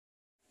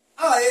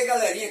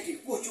galerinha que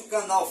curte o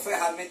canal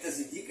Ferramentas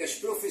e Dicas,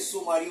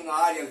 professor Marinho na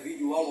área,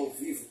 vídeo aula ao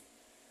vivo.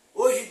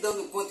 Hoje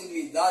dando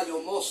continuidade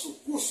ao nosso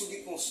curso de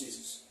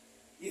conceitos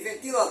de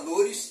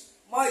ventiladores,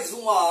 mais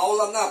uma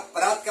aula na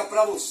prática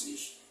para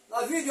vocês.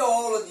 Na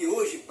videoaula de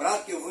hoje,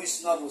 prática, eu vou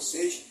ensinar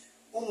vocês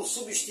como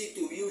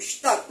substituir o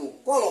estator,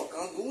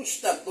 colocando um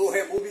estator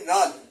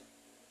rebobinado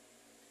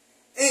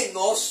em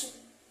nosso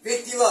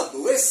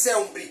ventilador. Esse é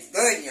um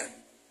Britânia,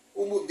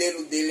 o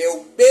modelo dele é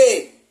o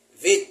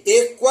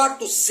BVT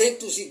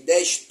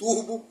 410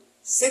 Turbo,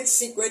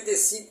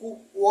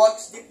 155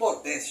 watts de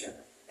potência.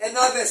 É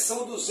na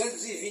versão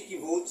 220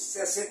 volts,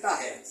 60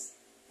 Hz,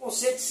 com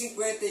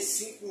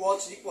 155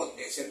 watts de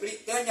potência.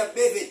 Britânia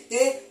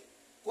BVT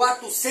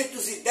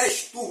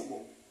 410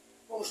 Turbo.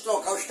 Vamos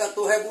trocar o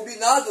estator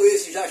rebobinado,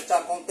 esse já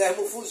está com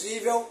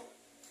termofusível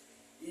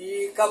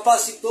e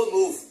capacitor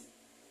novo.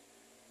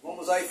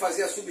 Vamos aí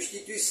fazer a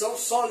substituição,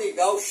 só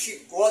ligar o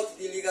chicote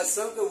de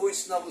ligação que eu vou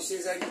ensinar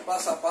vocês aí no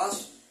passo a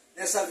passo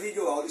nessa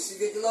videoaula. Esse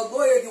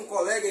ventilador é de um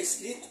colega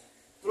inscrito,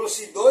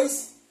 trouxe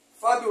dois,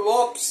 Fábio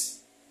Lopes,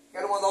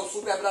 quero mandar um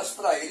super abraço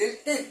para ele. Ele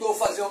tentou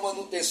fazer uma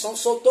manutenção,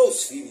 soltou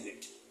os fios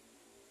dele,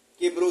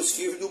 quebrou os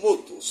fios do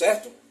motor,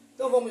 certo?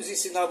 Então vamos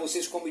ensinar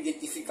vocês como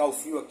identificar o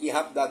fio aqui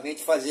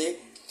rapidamente,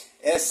 fazer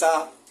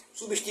essa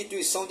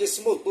substituição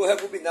desse motor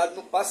rebobinado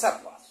no passo a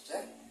passo,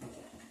 certo?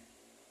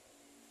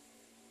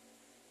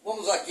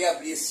 Vamos aqui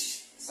abrir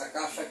essa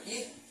caixa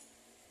aqui,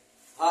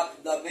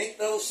 rapidamente,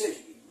 para vocês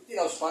verem. Vou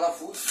tirar os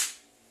parafusos,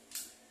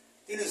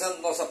 utilizando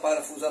nossa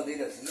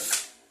parafusadeirazinha.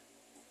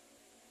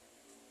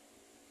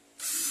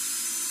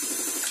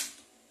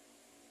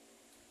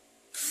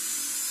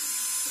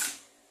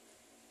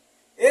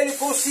 Ele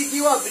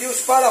conseguiu abrir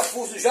os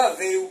parafusos, já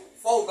veio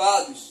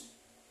folgados.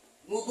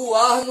 No do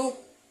Arno,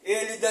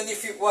 ele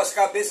danificou as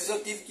cabeças,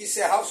 eu tive que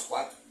encerrar os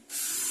quatro.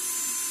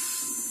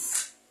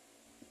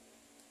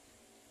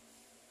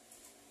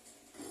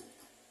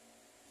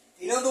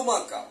 Tirando o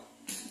mancal.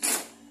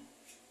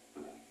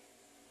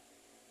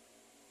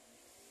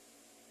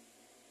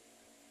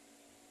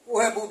 O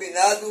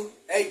rebobinado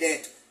é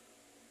idêntico.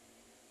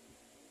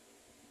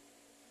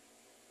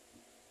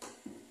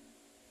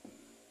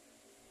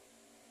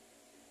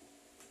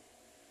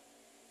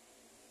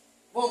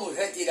 Vamos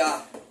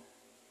retirar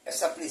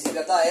essa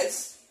presilha da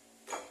hélice.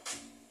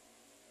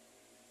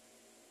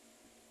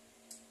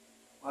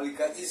 Um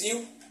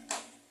alicatezinho.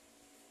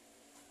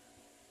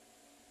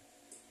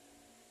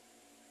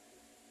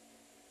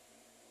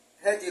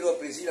 Retirou a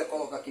presilha,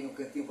 coloca aqui no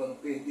cantinho para não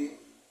perder.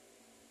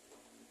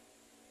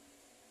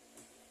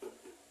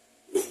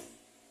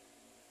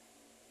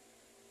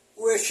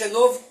 O eixo é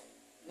novo,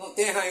 não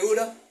tem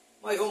ranhura,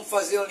 mas vamos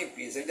fazer a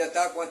limpeza. Ainda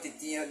está com a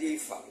titinha de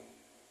fábrica.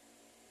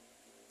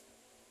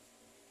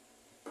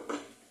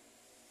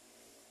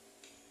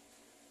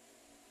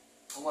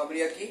 Vamos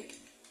abrir aqui.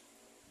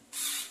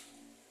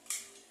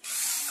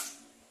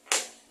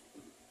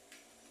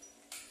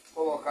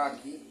 Colocar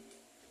aqui.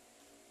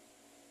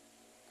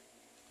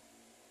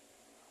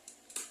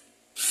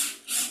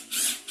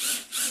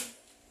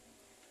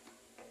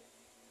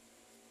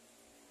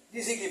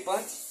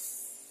 Desengripante,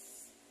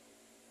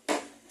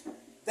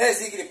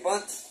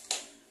 desengripante,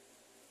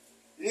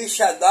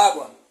 lixa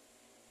d'água,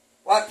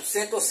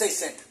 400 ou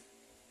 600.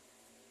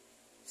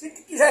 Se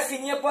quiser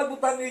fininha, pode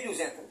botar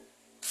 1.200.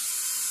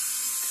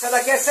 Essa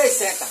daqui é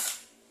 600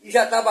 e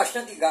já está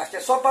bastante gasto,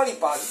 é só para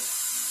limpar, viu?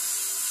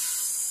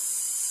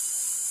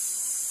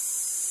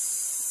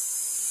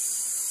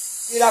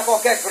 Tirar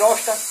qualquer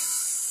crosta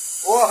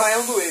ou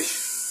arranhão do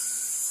eixo.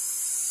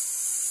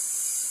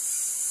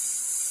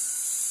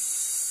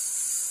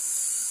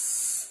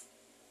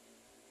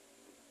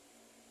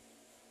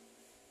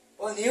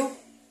 Paninho,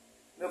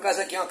 no meu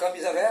caso aqui é uma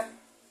camisa velha,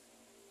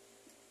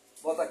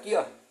 bota aqui,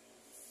 ó,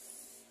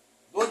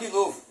 dou de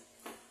novo.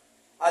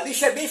 A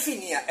lixa é bem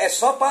fininha, é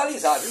só para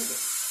alisar, viu?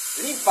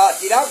 Limpar,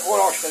 tirar a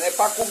crosta, não é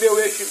para comer o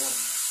eixo não.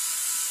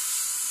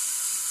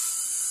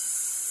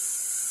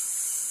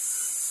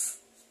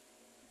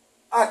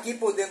 Aqui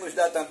podemos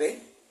dar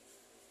também,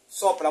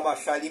 só para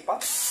baixar e limpar,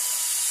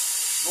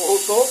 no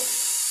rotor.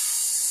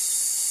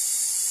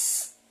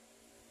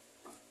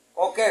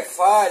 Qualquer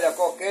falha,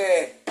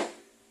 qualquer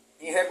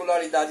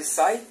irregularidade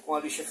sai com a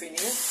lixa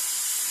fininha.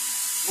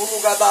 No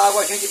lugar da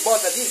água a gente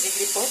bota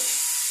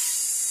desengripante.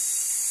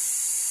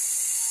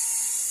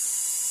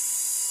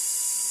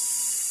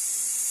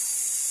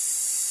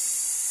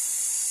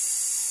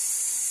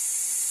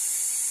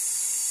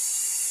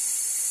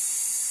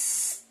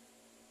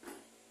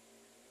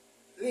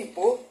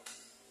 Limpou.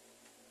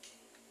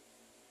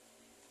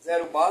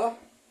 Zero bala.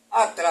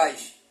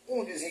 Atrás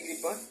um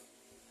desengripante.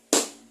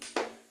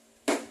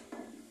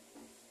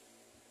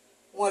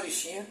 Uma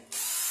lixinha.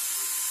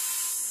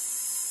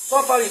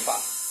 Só para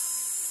limpar.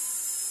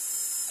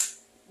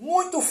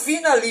 Muito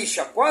fina a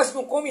lixa, quase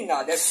não come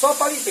nada, é só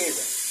para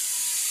limpeza.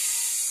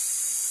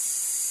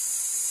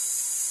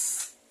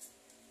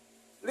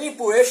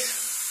 Limpa o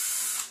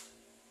eixo.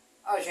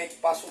 A gente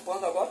passa um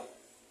pano agora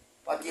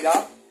para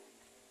tirar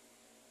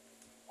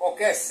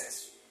qualquer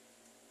excesso.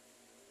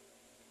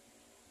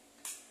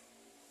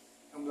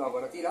 Vamos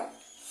agora tirar.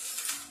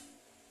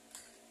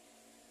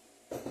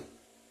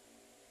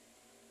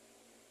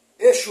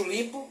 Eixo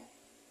limpo,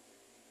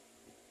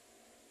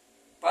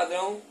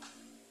 padrão.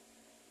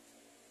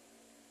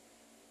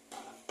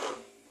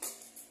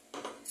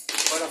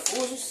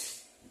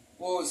 Parafusos.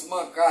 Os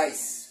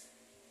mancais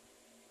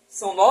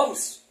são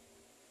novos.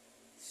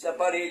 Esse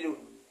aparelho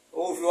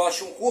houve, eu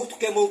acho, um curto,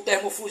 queimou o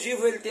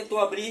termofugível, ele tentou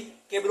abrir,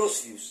 quebrou os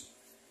fios.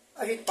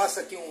 A gente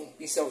passa aqui um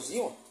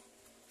pincelzinho.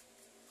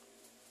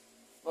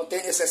 Não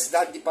tem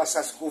necessidade de passar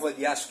as curvas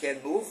de aço, que é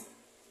novo.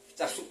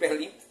 Está super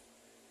limpo.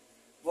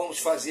 Vamos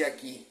fazer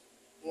aqui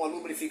uma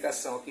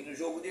lubrificação aqui no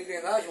jogo de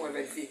engrenagem, uma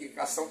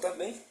verificação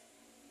também.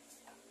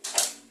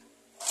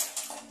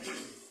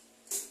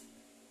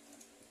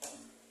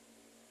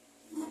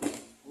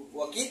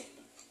 Vou aqui.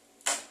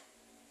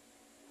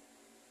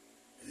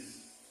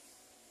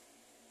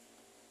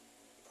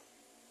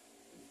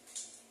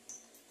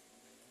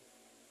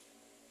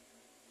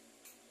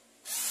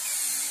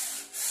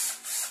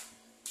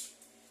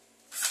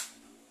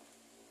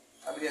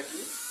 Abrir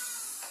aqui.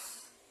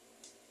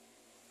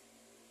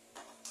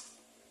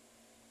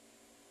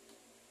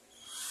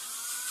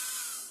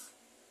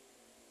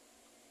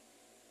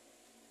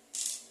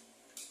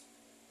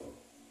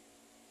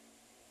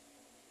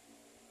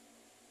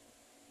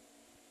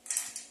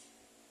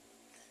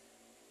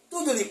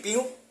 Tudo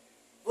limpinho.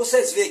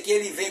 Vocês veem que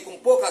ele vem com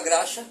pouca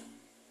graxa,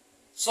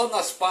 só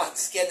nas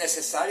partes que é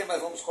necessária,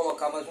 mas vamos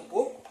colocar mais um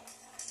pouco.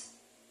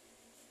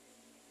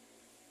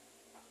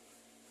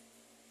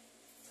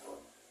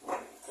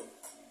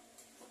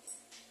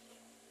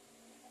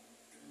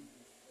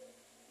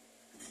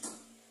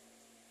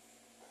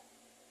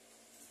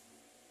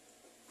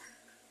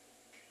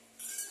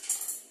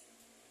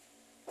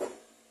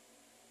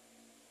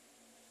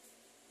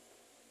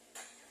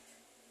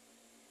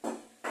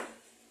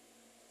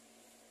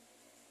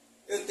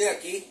 Eu tenho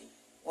aqui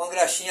uma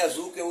graxinha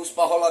azul que eu uso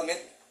para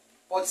rolamento,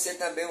 pode ser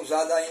também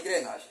usada a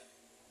engrenagem.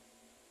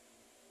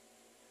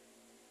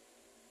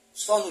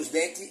 Só nos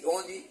dentes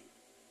onde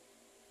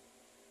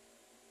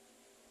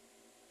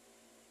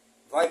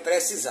vai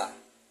precisar.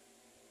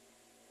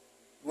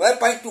 Não é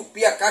para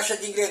entupir a caixa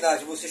de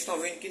engrenagem, vocês estão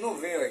vendo que não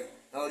vem aí,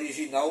 na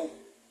original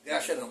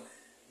graxa não.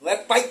 Não é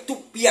para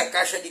entupir a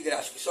caixa de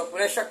graxa, que só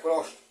presta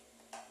crosta.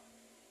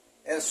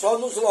 É só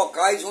nos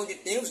locais onde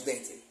tem os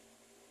dentes.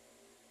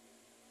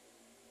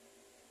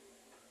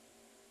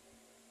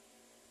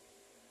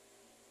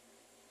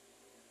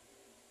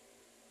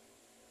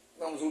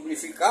 Vamos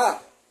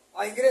lubrificar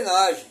a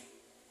engrenagem.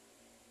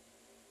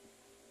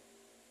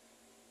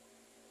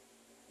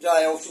 Já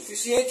é o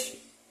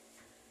suficiente.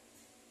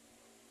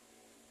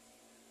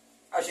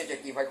 A gente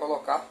aqui vai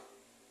colocar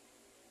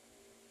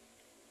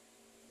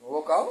no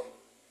local.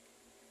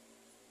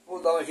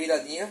 Vou dar uma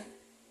giradinha.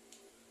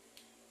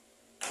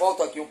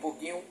 Volto aqui um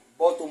pouquinho.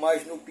 Boto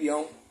mais no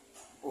peão,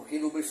 porque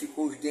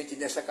lubrificou os dentes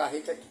dessa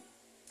carreta aqui.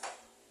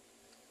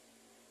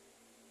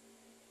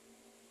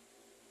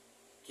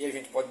 Aqui a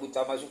gente pode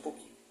botar mais um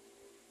pouquinho.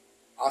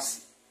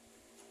 Assim.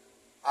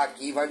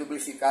 Aqui vai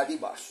lubrificar de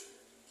baixo.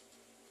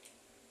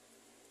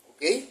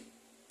 Ok?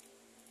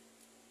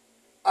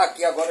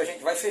 Aqui agora a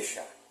gente vai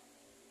fechar.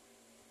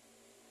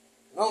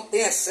 Não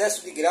tem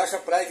excesso de graxa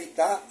para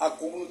evitar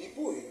acúmulo de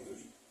poeira.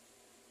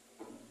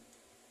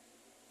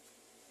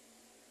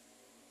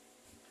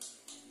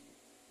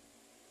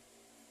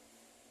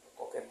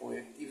 Qualquer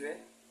poeira que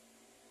tiver.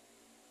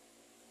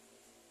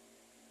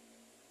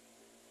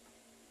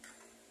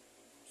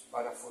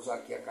 Parafusar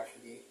aqui a caixa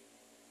de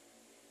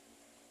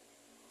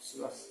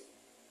oscilação.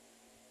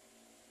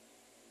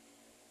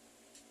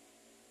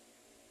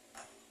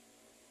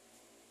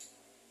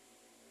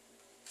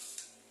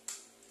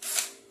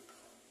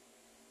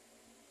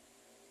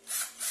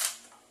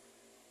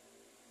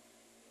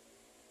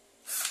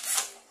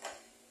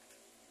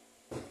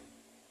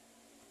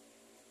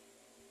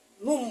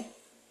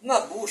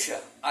 Na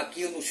bucha,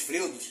 aqui nos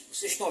freudos,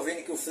 vocês estão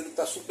vendo que o freudo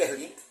está super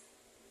limpo.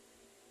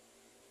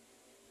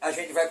 A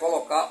gente vai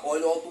colocar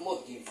óleo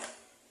automotivo.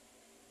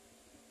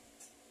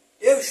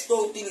 Eu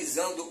estou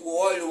utilizando o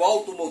óleo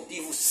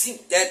automotivo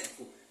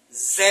sintético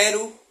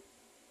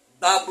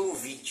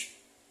 0W20.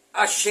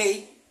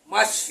 Achei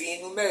mais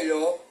fino,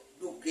 melhor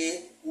do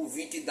que o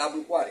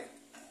 20W40.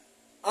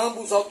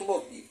 Ambos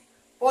automotivos.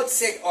 Pode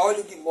ser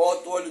óleo de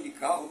moto, óleo de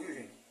carro, viu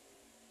gente?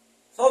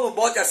 Só não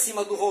bote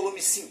acima do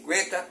volume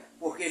 50,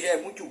 porque já é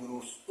muito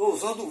grosso. Estou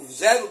usando o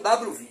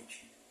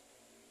 0W20.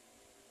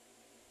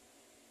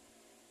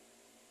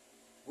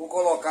 Vou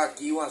colocar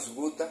aqui umas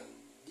gotas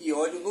de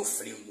óleo no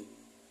freudo.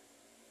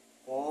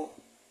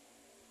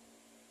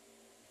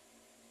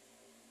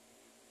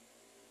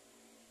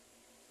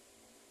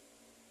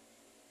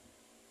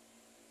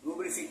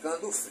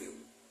 Lubrificando o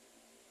freudo.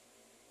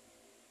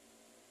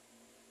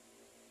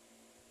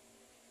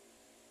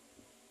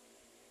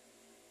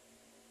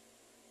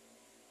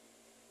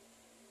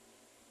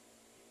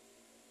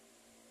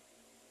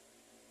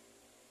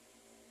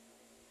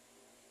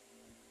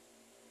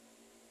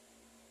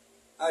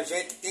 A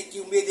gente tem que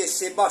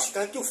umedecer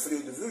bastante o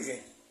freudo, viu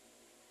gente?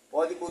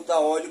 Pode botar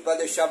óleo para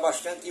deixar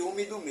bastante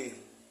úmido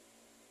mesmo.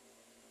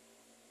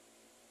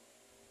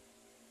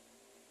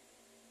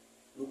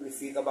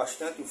 Lubrifica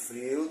bastante o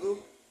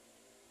freudo.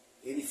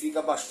 Ele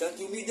fica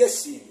bastante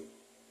umedecido.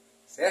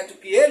 Certo?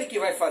 Que ele que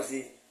vai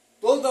fazer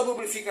toda a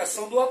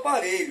lubrificação do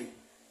aparelho.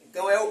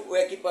 Então é o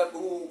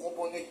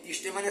componente de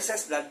extrema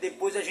necessidade.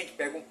 Depois a gente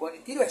pega um pano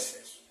e tira o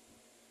excesso.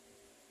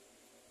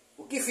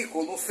 O que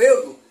ficou no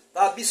feudo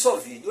está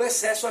absorvido. O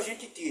excesso a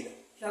gente tira.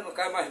 Já não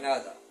cai mais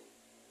nada.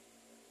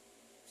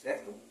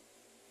 Certo?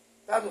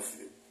 Está no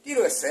feudo.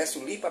 Tira o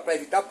excesso, limpa para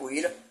evitar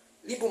poeira.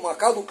 Limpa o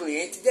mancal do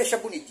cliente e deixa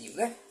bonitinho,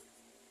 né?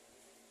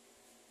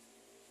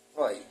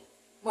 Olha aí.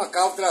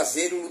 Mancal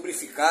traseiro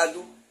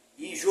lubrificado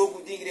e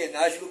jogo de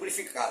engrenagem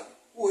lubrificado.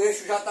 O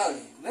eixo já está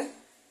limpo, né?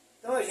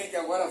 Então a gente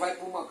agora vai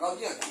para o mancal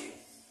dianteiro.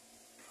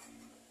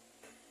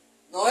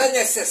 Não é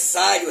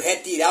necessário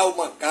retirar o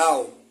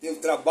mancal, ter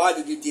o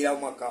trabalho de tirar o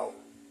mancal.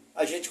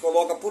 A gente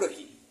coloca por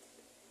aqui.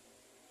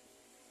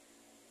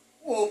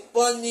 Um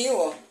paninho,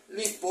 ó,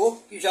 limpou,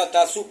 que já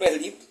está super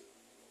limpo.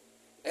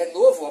 É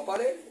novo o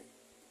aparelho.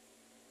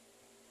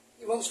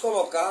 E vamos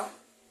colocar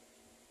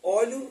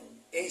óleo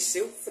em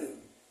seu freio.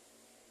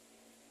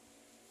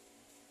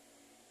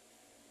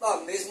 Da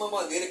mesma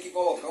maneira que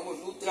colocamos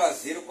no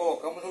traseiro,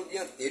 colocamos no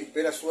dianteiro,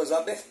 pelas suas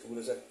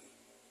aberturas aqui.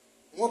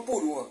 Uma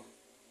por uma.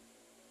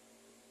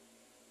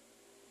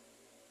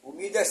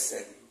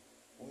 Umedecendo.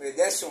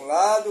 Umedece um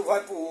lado,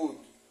 vai para o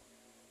outro.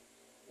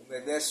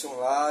 Umedece um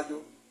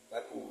lado,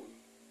 vai para o outro.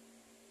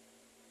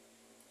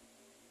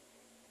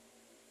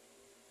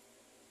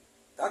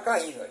 Tá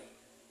caindo aí.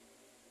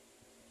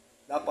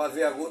 Dá para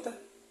ver a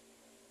gota?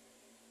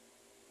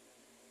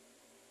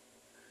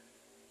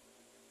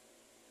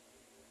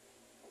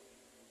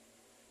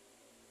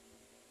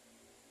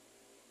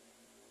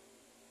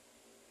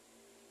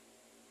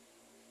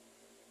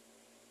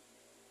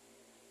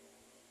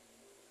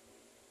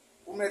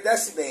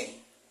 Umedece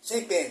bem,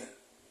 sem pena.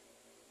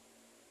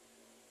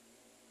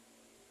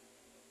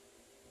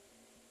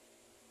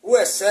 O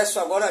excesso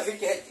agora a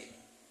gente retira.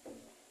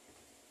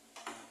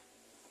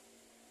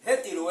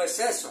 Retirou o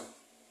excesso,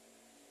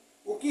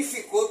 o que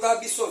ficou está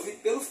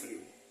absorvido pelo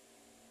frio.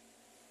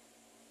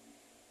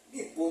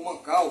 Limpou o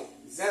mancal,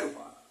 0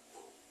 bar.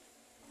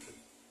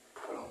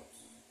 Pronto.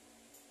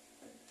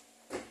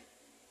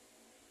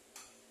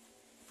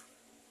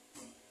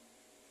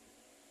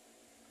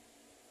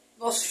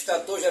 Nosso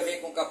estator já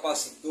vem com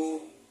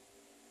capacitor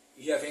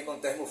e já vem com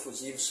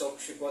termofusível, só com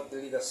chicote de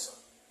ligação.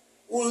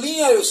 O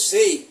linha eu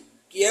sei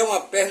que é uma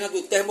perna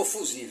do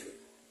termofusível.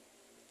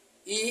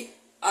 E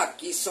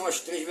aqui são as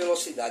 3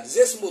 velocidades.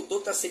 Esse motor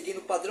está seguindo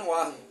o padrão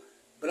Arno.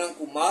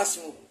 Branco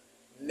máximo,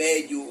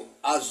 médio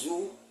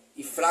azul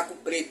e fraco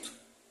preto.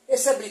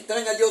 Esse é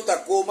Britânia de outra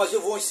cor, mas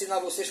eu vou ensinar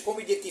vocês como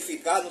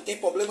identificar, não tem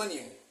problema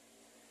nenhum.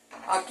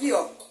 Aqui,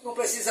 ó, não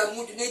precisa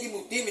muito nem de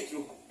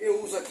multímetro.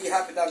 Eu uso aqui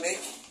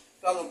rapidamente,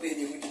 para não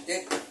perder muito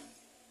tempo.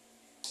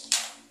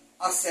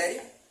 A série.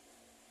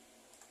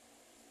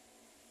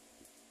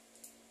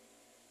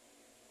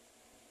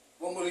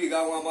 Vamos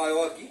ligar uma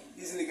maior aqui,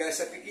 desligar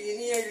essa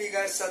pequenininha e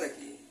ligar essa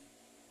daqui.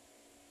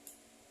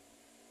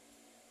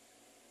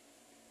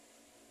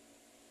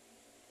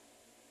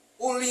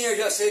 O linha eu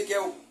já sei que é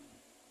o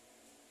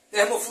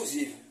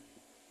termofusível.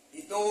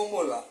 Então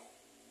vamos lá.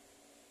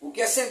 O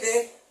que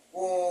acender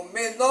com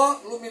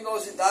menor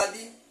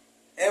luminosidade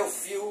é o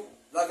fio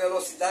da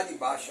velocidade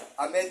baixa.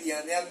 A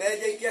mediana é a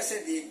média e que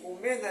acender com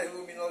menos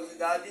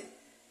luminosidade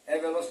é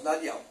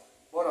velocidade alta.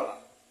 Bora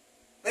lá.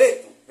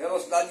 Preto,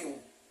 velocidade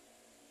 1.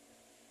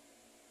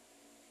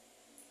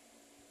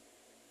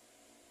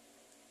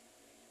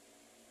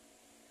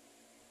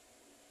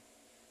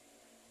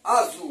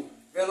 Azul,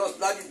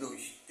 velocidade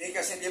 2. Tem que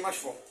acender mais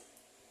forte.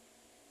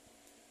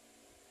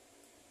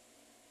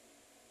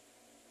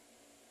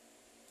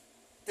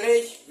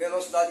 Três,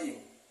 velocidade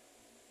 1.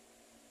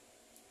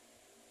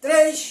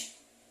 3,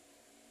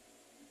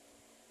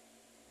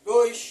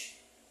 2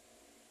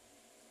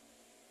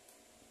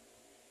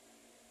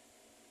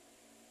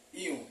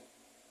 e 1.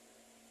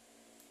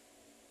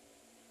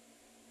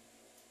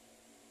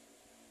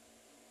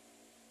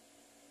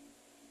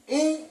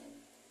 Um,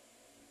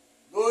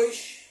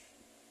 2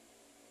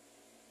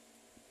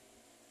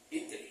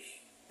 e 3.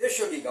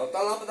 Deixa eu ligar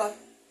outra lâmpada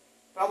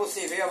para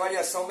você ver a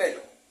variação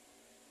melhor.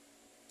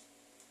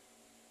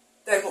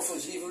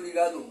 Termofusível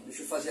ligado 1.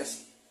 Deixa eu fazer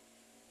assim.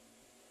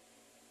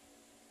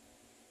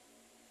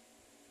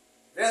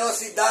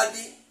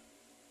 Velocidade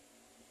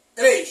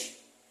 3.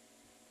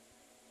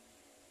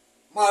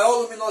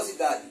 Maior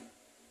luminosidade.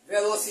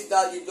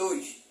 Velocidade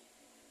 2.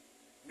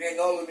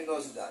 Menor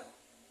luminosidade.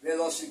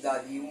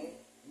 Velocidade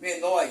 1.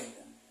 Menor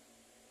ainda.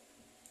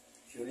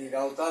 Deixa eu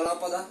ligar outra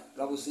lâmpada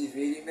para vocês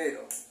verem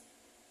melhor.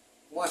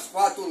 Umas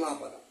 4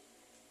 lâmpadas.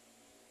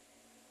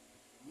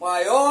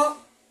 Maior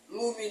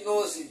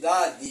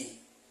luminosidade.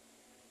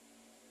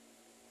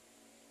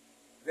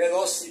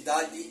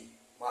 Velocidade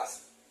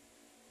máxima.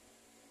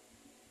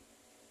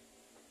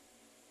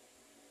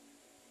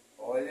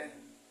 Olha.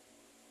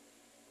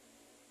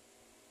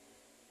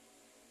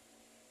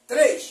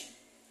 3.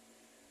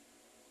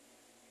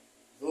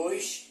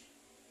 2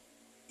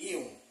 e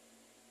 1.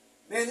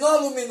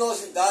 Menor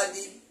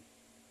luminosidade,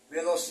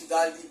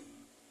 velocidade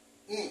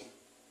 1.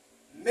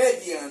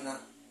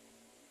 Mediana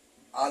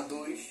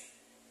A2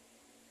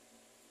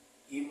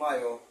 e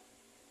maior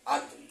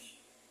A3.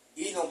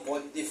 E não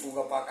pode ter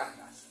fuga para a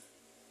carcaça.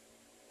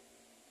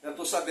 Já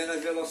estou sabendo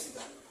as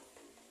velocidades.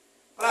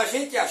 Para a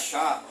gente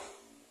achar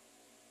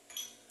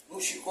no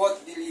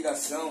chicote de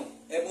ligação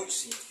é muito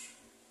simples.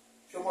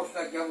 Deixa eu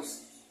mostrar aqui a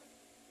vocês.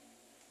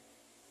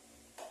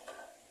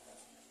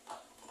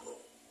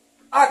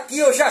 Aqui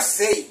eu já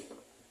sei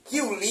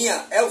que o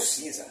linha é o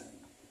cinza,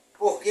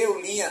 porque o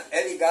linha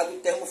é ligado ao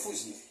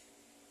termofusível.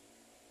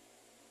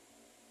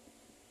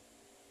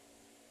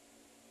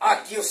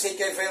 Aqui eu sei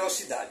que é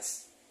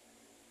velocidades.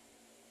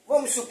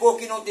 Vamos supor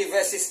que não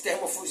tivesse esse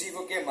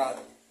termofusível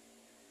queimado.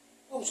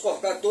 Vamos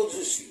cortar todos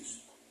os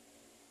fios.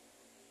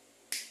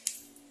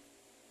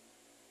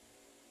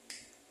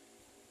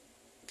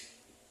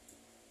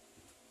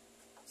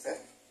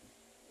 Certo?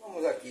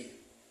 Vamos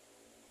aqui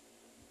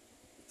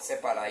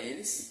separar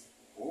eles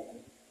um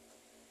pouco.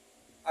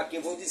 Aqui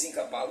eu vou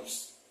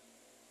desencapá-los.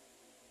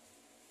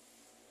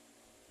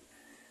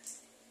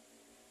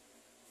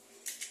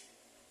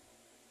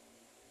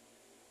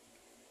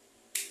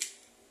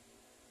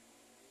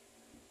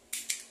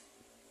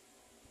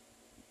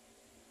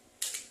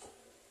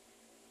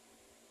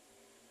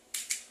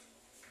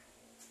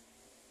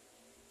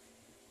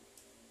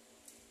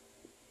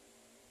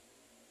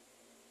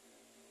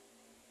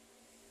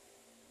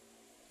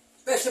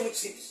 Teste é muito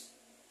simples.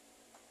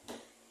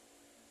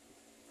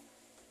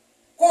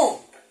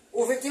 Com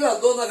o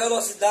ventilador na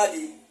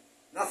velocidade,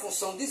 na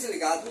função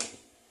desligado,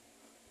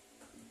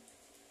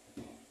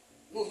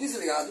 no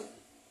desligado,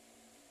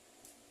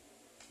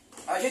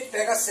 a gente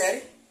pega a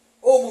série,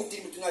 ou o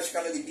multímetro na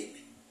escala de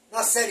bip,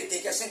 na série tem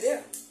que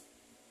acender.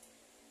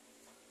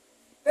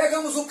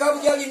 Pegamos o cabo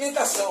de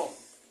alimentação.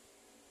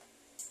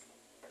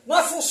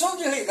 Na função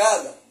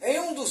desligada, em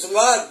um dos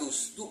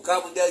lados do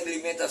cabo de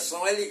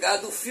alimentação é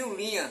ligado o fio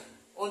linha,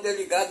 onde é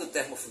ligado o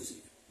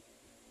termofusível.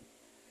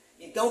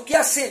 Então, o que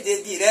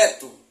acender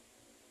direto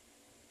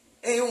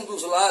em um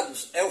dos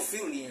lados é o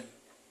fio linha.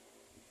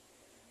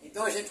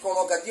 Então, a gente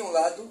coloca de um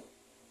lado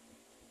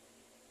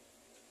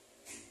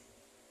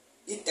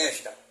e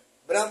testa.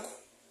 Branco,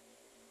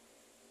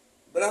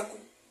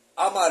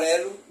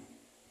 amarelo,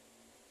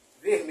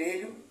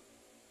 vermelho,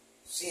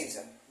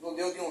 cinza. Não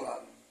deu de um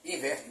lado.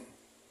 Inverte.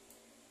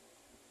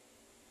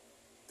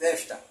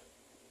 Testa.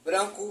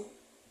 Branco,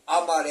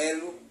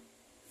 amarelo,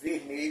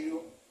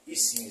 vermelho e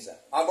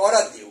cinza.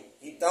 Agora deu.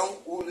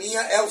 Então, o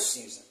linha é o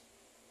cinza.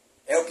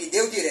 É o que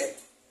deu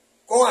direto.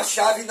 Com a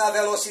chave na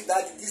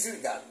velocidade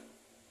desligada.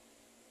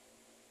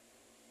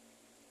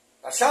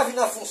 A chave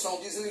na função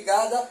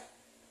desligada,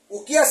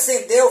 o que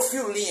acendeu o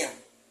fio linha,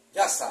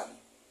 já sabe.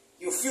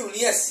 E o fio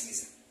linha é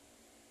cinza.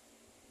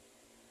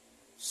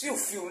 Se o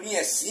fio linha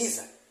é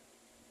cinza,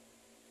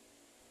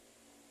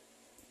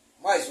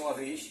 mais uma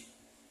vez,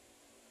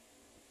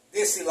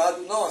 desse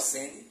lado não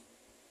acende,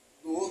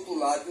 do outro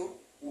lado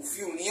o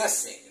fio linha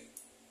acende.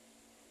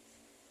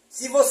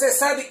 Se você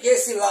sabe que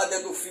esse lado é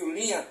do fio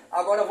linha,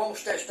 agora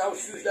vamos testar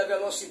os fios da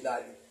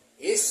velocidade.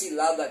 Esse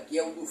lado aqui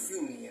é o do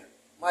fio linha.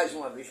 Mais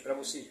uma vez para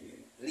vocês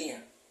verem.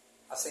 Linha,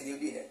 acendeu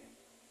direto.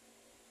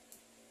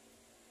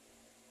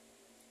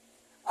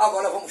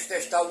 Agora vamos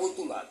testar o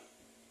outro lado,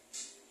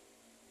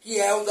 que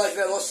é o das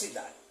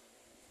velocidades.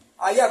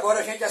 Aí agora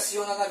a gente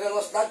aciona na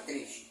velocidade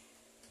 3.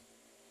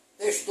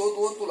 Testou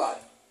do outro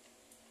lado.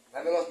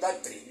 Na velocidade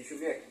 3. Deixa eu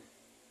ver aqui.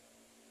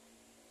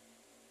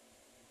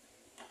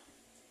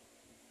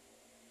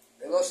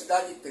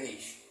 Velocidade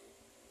 3.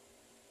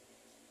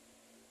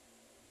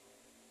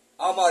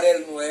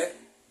 Amarelo não é.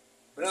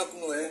 Branco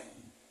não é.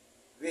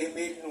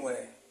 Vermelho não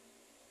é.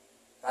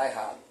 Está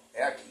errado.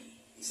 É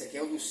aqui. Isso aqui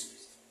é o do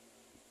cinza.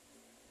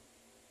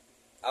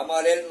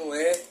 Amarelo não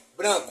é.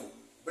 Branco.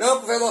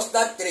 Branco,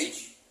 velocidade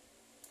 3.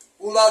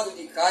 O lado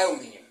de cá é o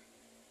linha.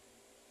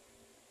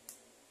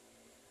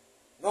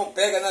 Não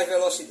pega nas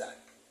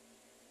velocidades.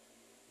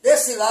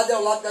 Desse lado é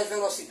o lado das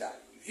velocidades.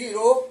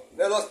 Girou,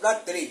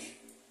 velocidade 3.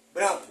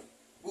 Branco.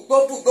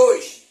 Botou por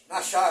 2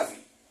 na chave.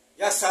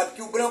 Já sabe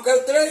que o branco é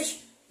o 3,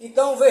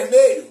 então o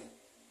vermelho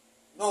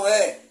não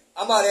é.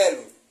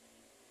 Amarelo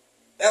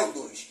é o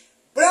 2.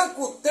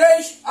 Branco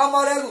 3,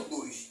 amarelo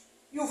 2.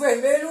 E o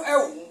vermelho é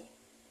o 1.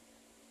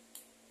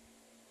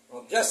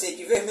 Pronto, já sei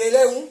que vermelho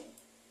é 1.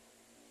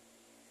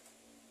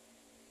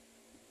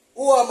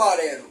 O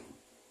amarelo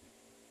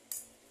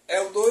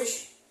é o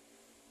 2.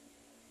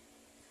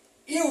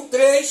 E o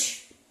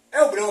 3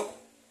 é o branco.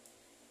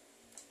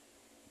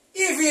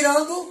 E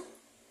virando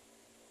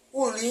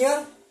o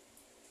linha,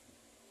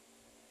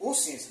 o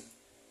cinza.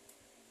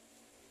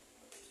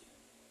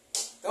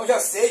 Então já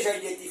sei, já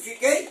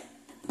identifiquei,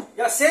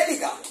 já sei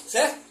ligar,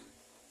 certo?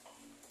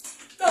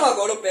 Então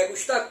agora eu pego o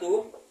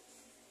estator.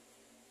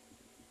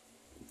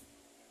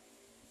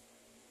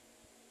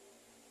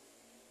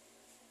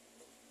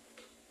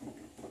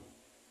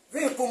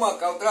 Venho para o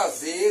mancal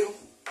traseiro.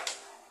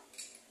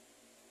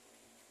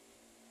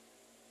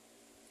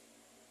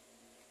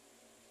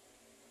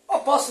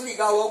 Eu posso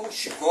ligar logo o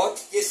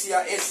chicote, que esse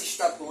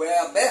estator é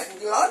aberto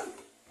de lado.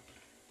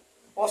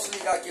 Posso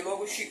ligar aqui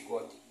logo o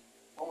chicote.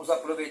 Vamos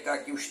aproveitar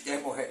aqui os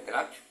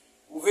termorretratos.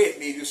 O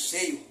vermelho,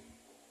 seio.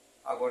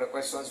 Agora,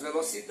 quais são as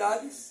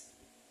velocidades?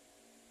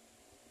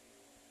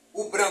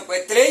 O branco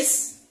é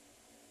 3,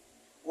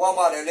 o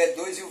amarelo é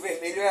 2 e o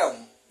vermelho é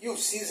 1. E o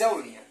cinza é o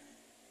linha.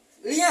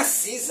 Linha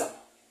cinza.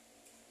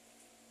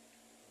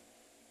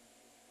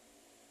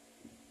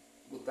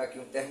 Vou botar aqui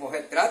um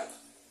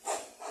termorretrato.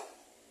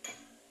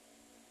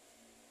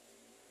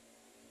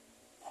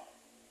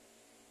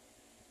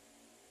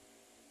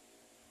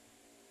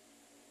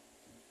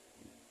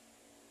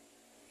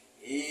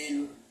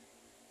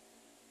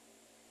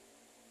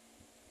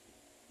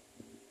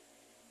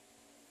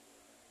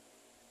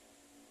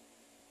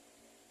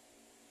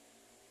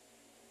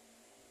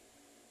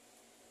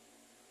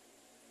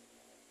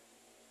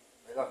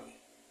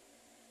 Vermelho.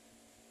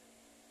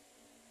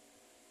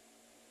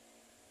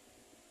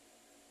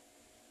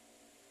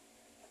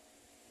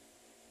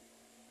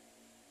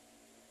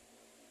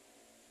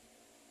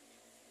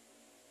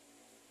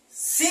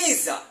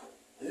 Cinza,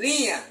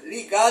 linha,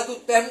 ligado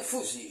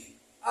termofusível.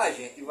 A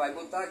gente vai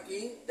botar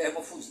aqui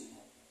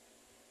termofusível.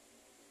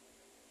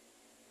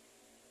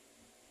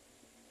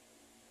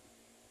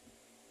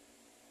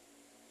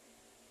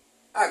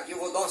 Aqui eu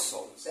vou dar uma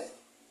solda, certo?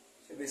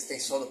 Deixa eu ver se tem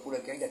solda por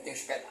aqui, ainda tem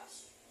os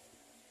pedaços.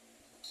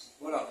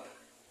 Bora lá.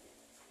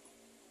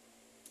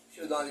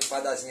 Deixa eu dar uma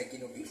limpadazinha aqui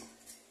no bico.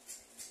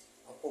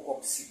 Um pouco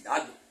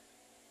oxidado.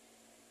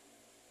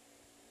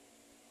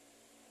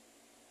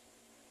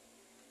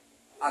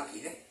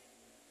 Aqui, né?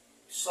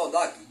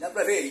 Soldar aqui. Dá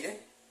pra ver aí, né?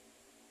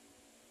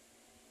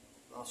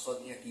 Dá uma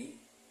soldinha aqui.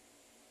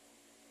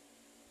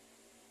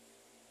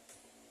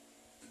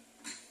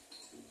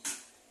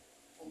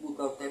 Vamos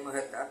botar o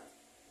termorretrato.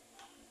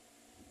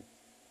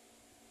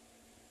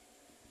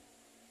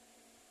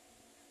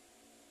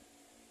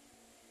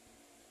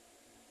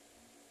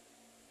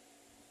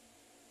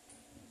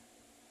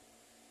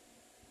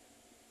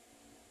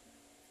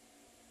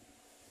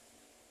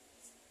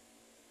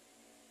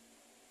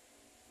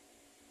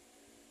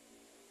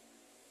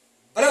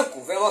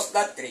 Branco,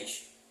 velocidade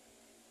 3.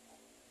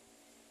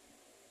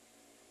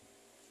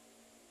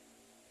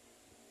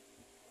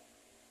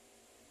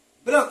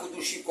 Branco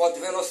do chicote,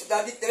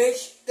 velocidade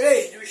 3.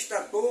 3 do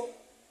estator,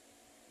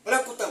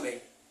 branco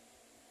também.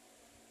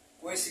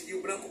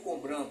 Coincidiu branco com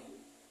branco.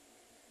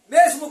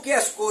 Mesmo que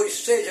as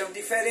cores sejam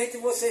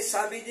diferentes, vocês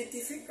sabem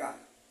identificar.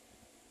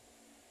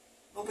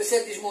 Não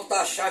precisa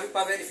desmontar a chave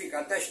para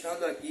verificar.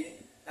 Testando aqui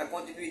na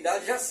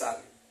continuidade, já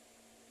sabe.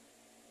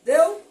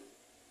 Deu?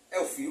 É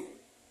o fio.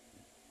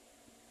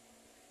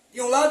 De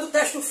um lado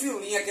testa o fio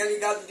linha, que é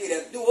ligado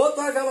direto. Do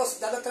outro a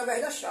velocidade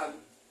através da chave.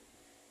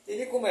 Tem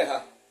nem como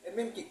errar. É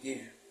mesmo que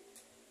queijo.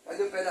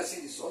 Cadê o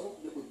pedacinho de solda?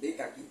 Eu botei,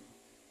 tá aqui.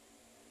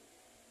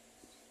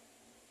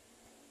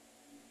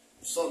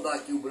 Vou soldar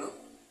aqui o branco.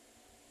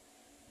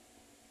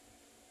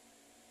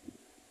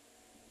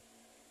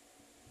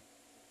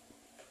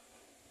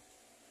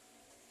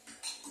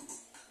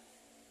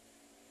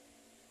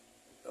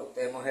 Então o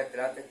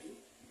termorretrato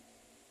aqui.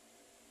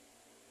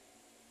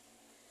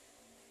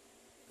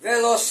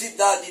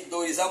 Velocidade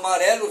 2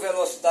 amarelo,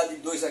 velocidade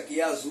 2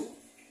 aqui é azul.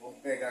 Vamos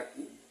pegar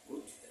aqui.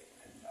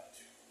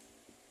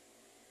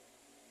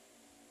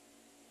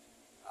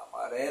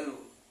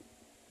 Amarelo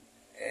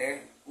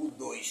é o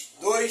 2.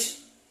 2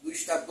 do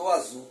estator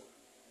azul.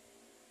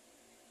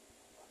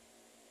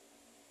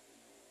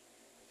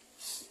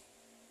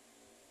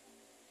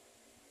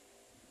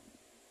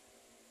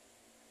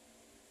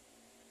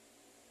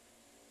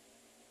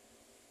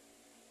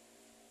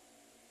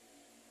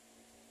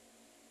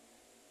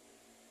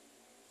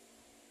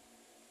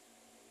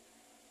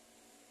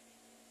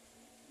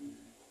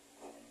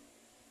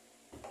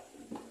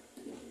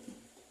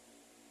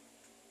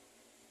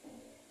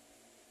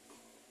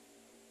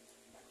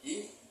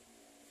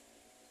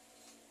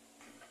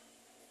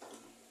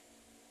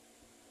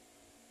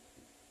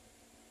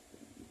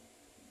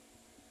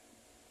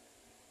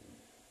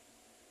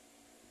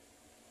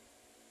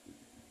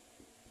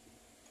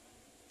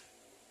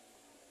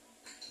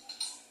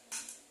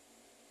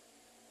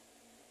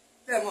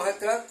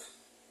 Termorretrato.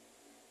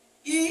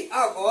 E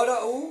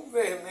agora o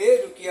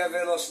vermelho, que é a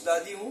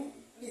velocidade 1,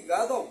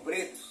 ligado ao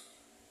preto,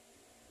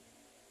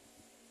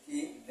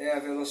 que é a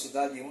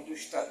velocidade 1 do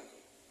estator.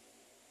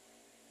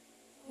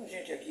 Então a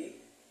gente aqui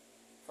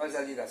faz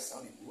a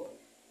ligação de boa.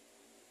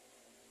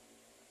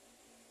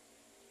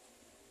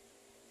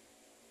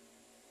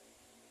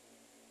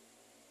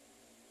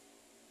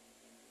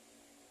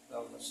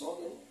 Dá uma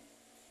solda aí.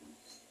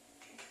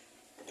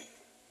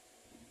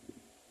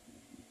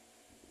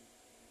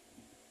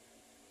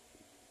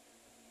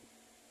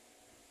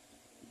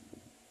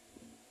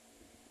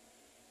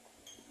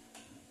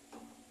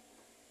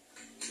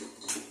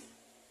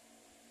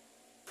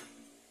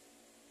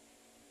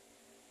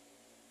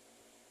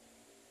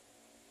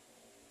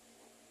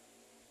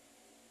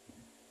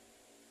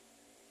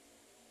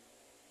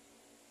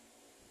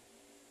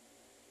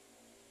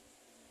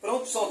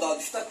 Pronto,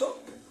 soldado estator.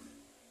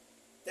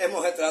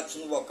 termorretratos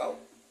no local,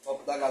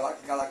 topo da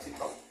galáxia, galáxia e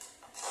tal.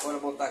 Agora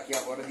botar aqui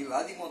agora de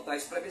lado e montar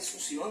isso para ver se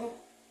funciona.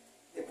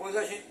 Depois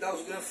a gente dá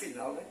os ganhos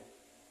final, né?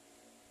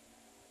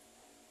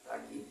 Tá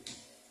aqui.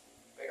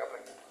 Vou pegar para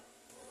cá.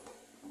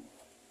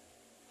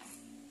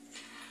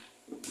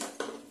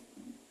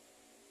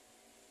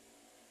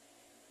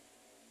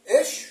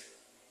 Eixo.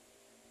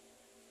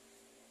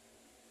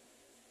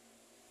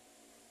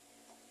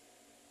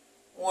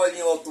 Um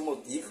olhinho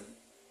automotivo.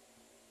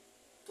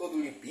 Todo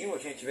limpinho, a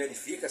gente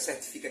verifica,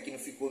 certifica que não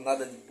ficou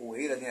nada de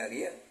poeira nem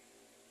areia.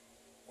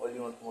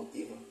 Olhinho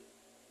automotivo.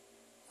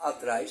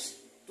 Atrás,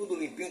 tudo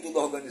limpinho, tudo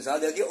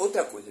organizado. É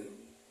outra coisa, viu?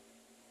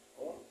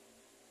 Ó.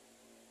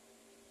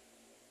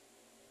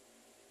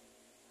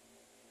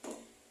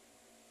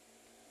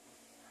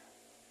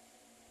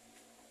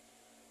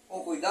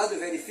 Com cuidado,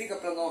 verifica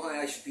para não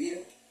arranhar a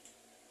espira.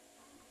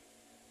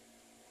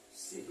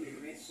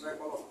 Simplesmente você vai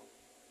colocar.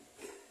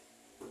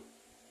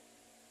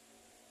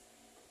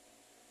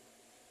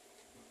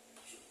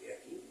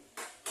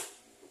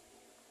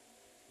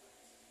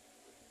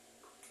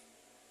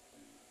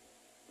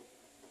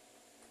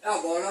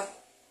 Agora,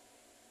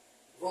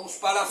 vamos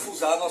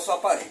parafusar nosso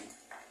aparelho.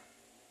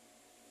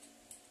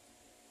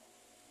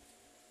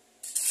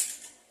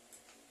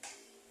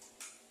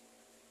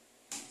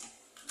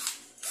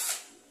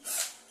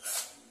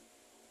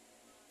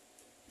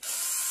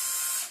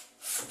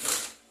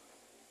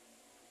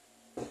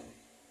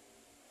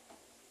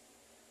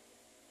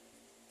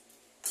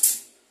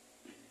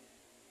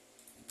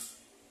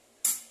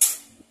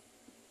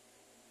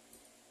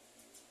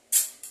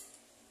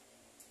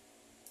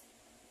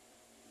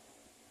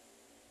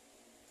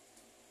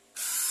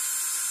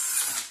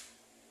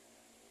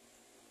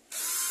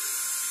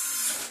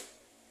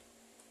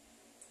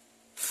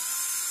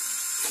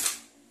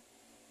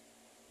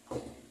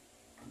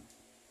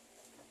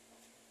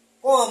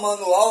 Com a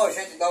manual a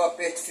gente dá o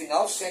aperto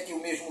final, sente o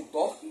mesmo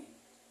torque.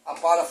 A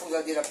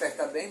parafusadeira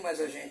aperta bem, mas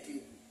a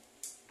gente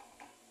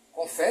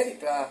confere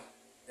para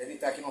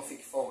evitar que não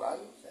fique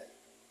folgado. Certo?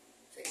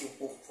 Esse aqui um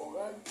pouco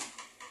folgado.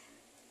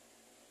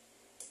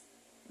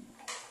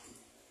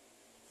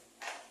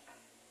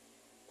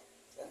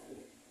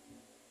 Certo?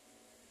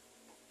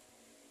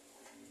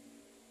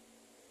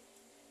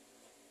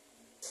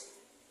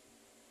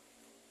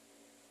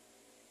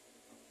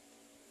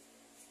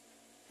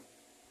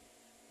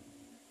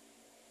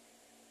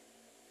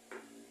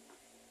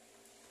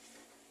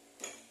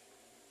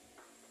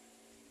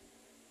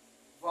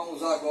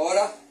 Vamos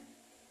agora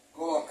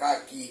colocar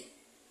aqui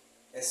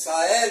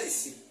essa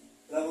hélice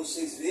para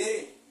vocês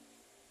verem.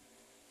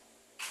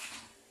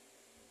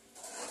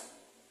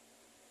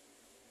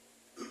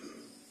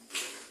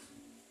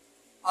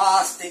 A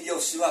haste tem de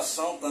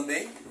oscilação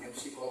também,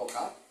 temos que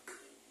colocar.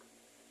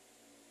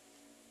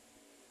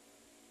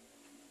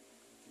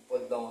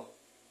 Pode dar uma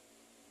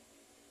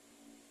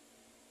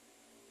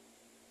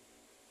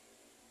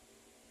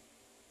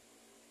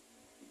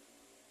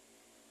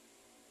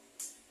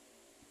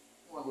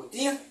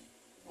gotinha,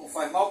 não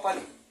faz mal para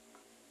ninguém.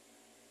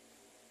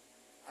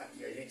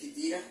 Aqui a gente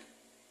tira.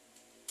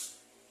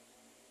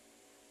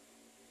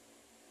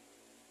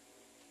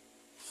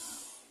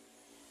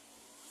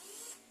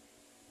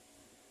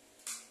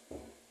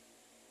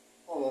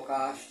 Coloca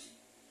a haste.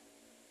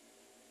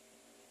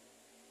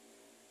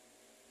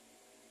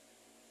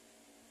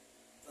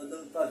 Tá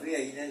dando para ver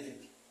aí, né,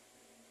 gente?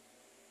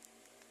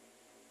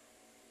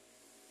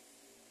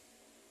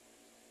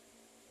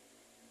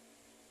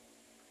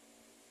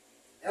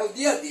 É o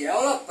dia a dia, é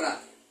aula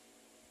prática.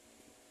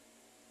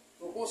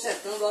 Estou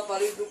consertando o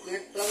aparelho do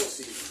cliente para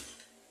vocês.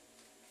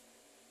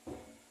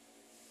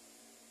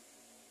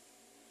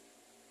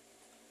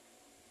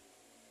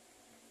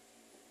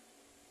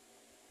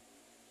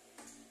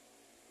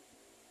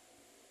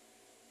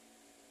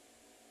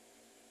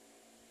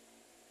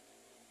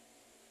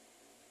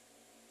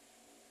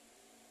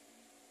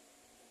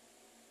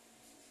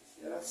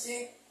 Era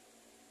assim.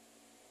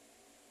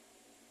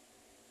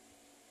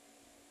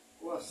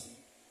 Ou assim.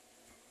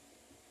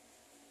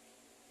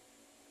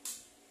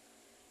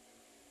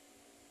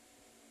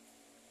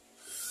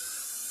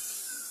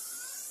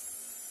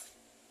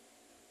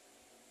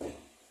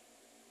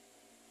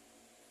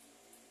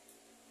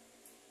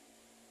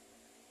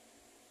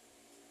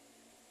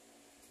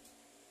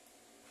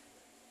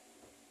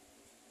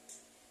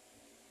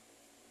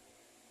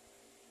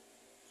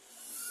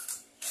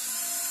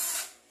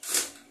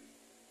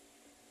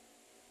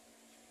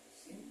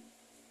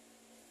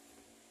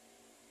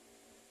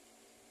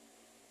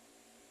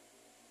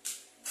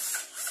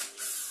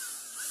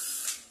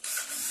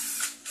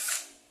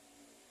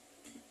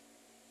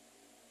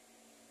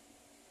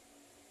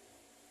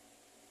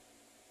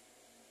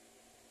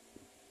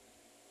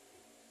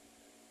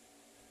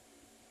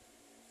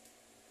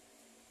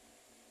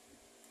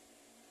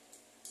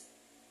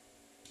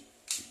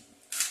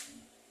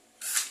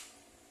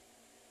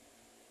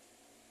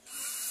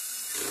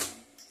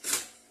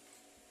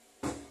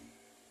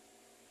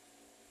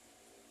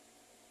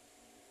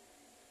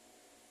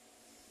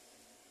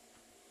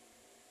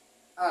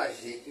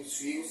 Ajeite os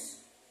fios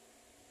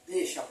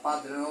deixa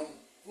padrão,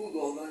 tudo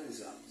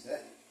organizado,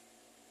 certo?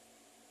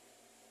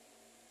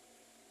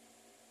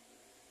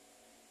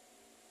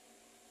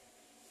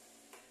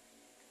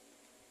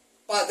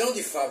 Padrão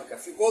de fábrica,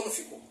 ficou ou não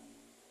ficou?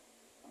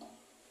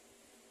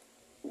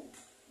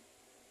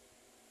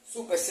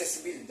 Super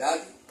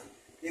sensibilidade.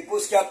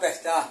 Depois que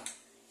apertar,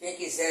 quem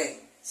quiser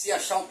se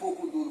achar um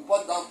pouco duro,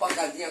 pode dar uma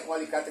pancadinha com o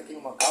alicate aqui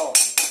no mancal, ó,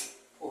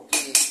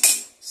 porque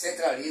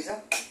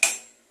centraliza.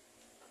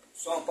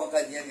 Só uma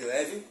pancadinha de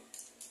leve.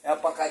 É a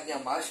pancadinha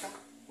mágica.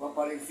 O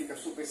aparelho fica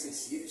super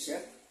sensível,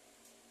 certo?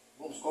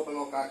 Vamos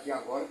colocar aqui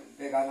agora,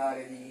 pegar na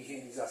área de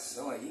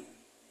higienização aí,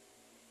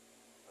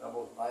 para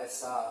botar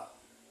essa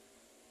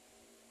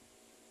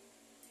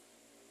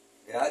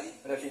grade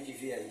para a gente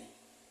ver aí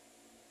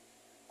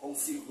como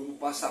ficou no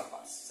passo a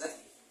passo, certo?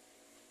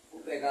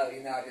 Vou pegar ali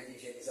na área de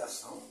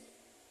higienização.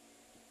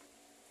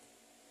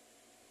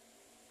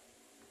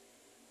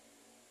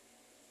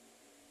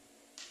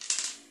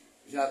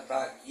 Já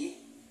está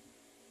aqui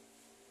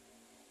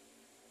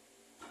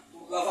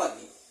tudo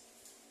lavadinho.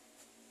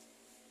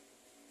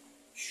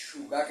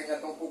 Enxugar que ainda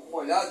está um pouco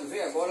molhado.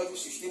 Vem agora do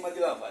sistema de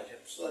lavagem. A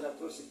pessoa já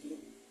trouxe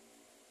aqui,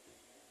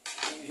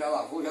 já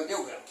lavou, já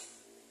deu grão.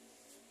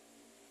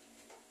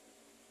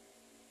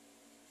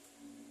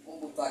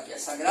 Vamos botar aqui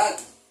essa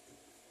grade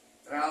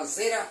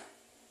traseira.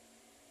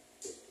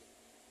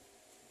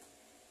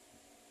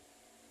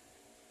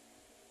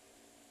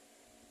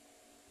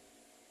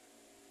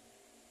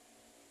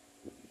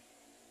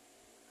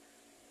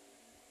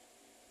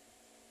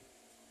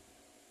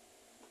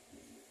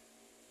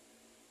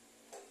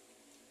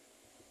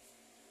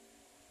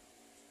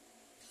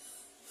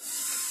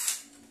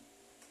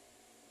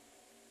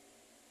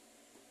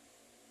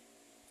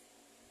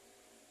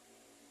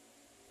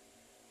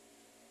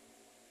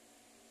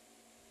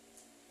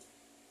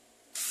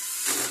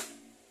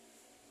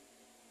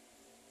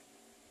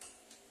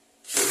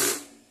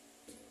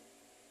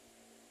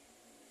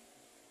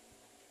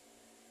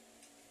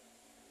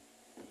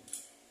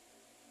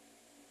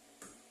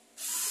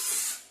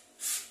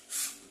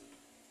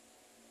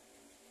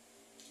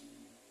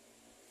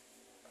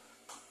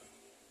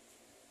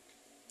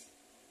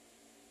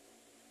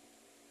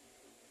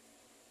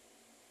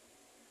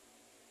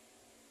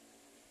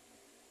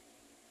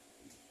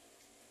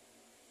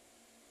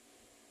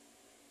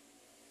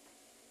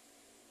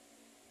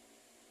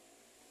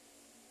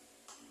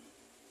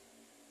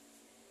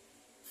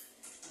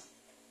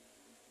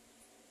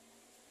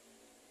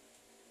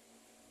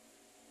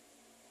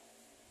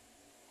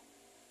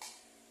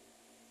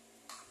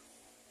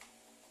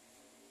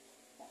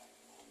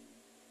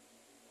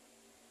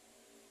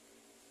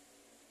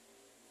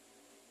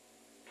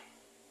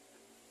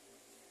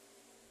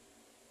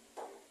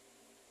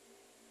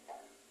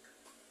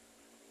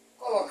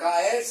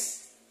 Colocar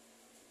esse,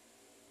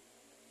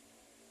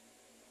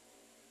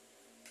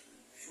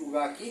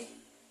 enxugar aqui,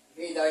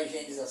 vem da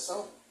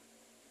higienização.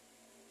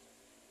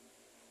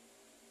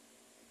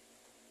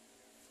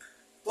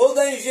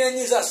 Toda a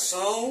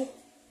higienização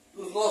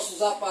dos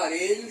nossos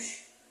aparelhos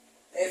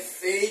é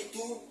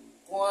feito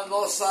com a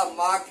nossa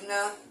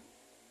máquina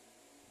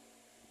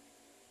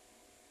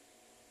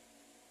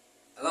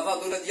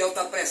lavadora de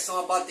alta pressão,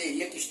 a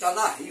bateria, que está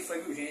na rifa,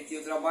 viu gente?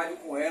 Eu trabalho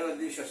com ela,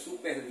 deixa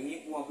super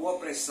limpo, uma boa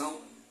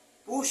pressão,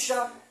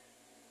 puxa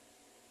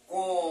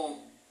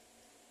com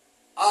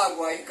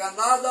água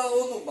encanada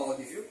ou no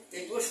balde, viu?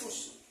 Tem duas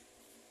funções.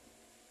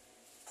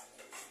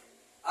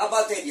 A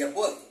bateria,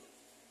 boa,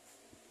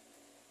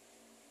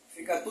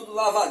 fica tudo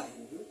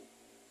lavadinho, viu?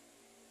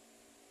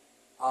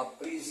 A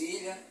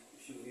presilha,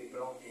 deixa eu ver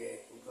para onde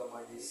é o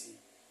tamanho desse,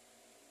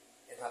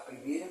 é na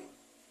primeira.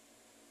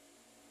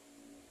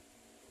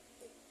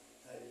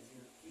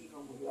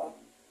 Vamos lá.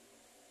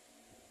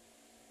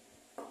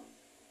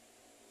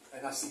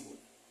 É na segunda.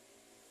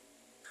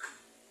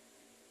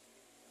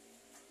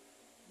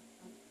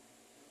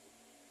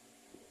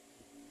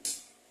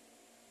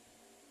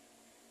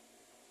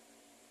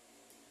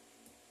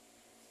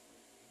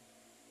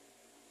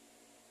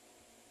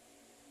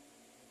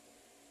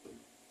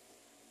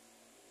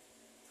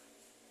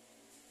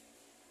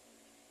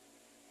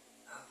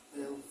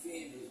 Até o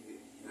fim dos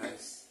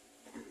meus.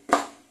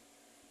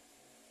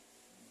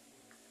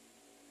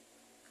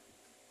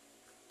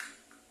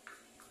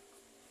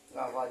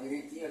 Travar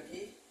direitinho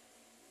aqui.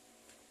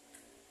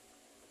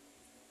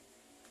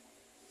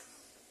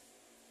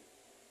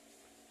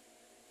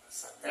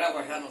 Essa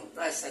trava já não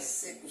está, essa é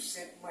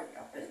 100% mais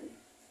aperta.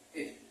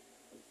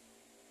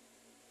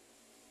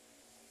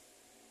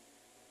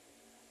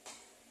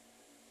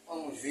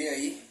 Vamos ver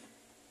aí.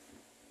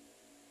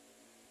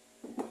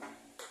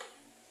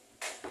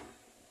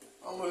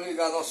 Vamos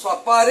ligar nosso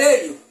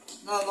aparelho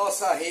na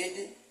nossa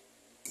rede.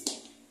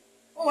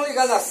 Vamos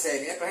ligar na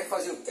série, né, para a gente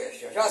fazer o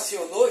teste. Já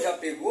acionou, já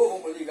pegou,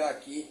 vamos ligar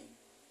aqui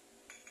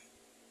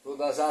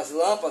todas as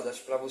lâmpadas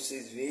para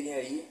vocês verem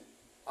aí.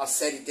 A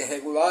série tem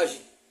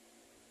regulagem.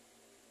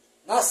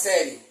 Na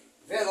série,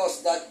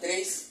 velocidade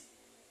 3.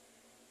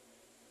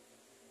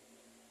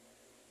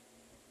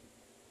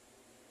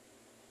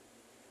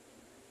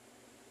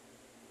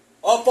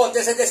 Olha a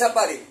potência desse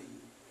aparelho.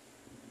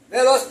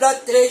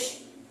 Velocidade 3,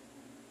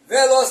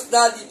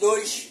 velocidade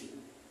 2.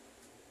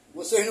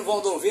 Vocês não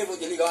vão ouvir, vou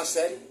desligar uma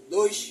série.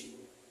 2,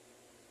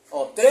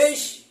 ó,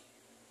 3,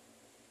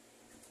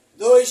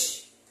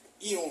 2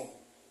 e 1.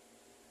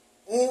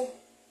 1,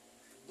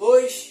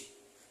 2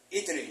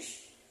 e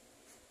 3.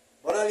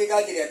 Bora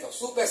ligar direto, ó.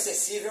 Super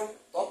sensível,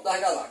 top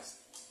das galáxias.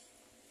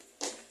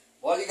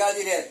 Bora ligar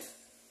direto.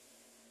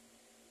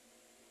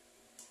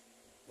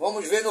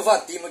 Vamos ver no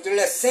vatímetro, ele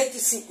é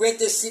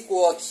 155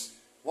 watts.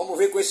 Vamos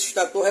ver com esse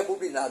estator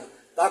rebobinado.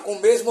 Está com o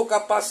mesmo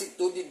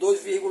capacitor de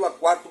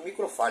 2,4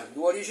 microfarads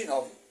do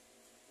original.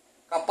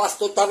 O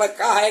capacitor estava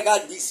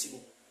carregadíssimo.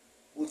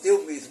 O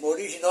teu mesmo,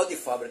 original de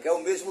fábrica, é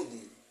o mesmo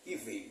dele que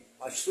veio.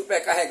 Mas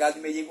super carregado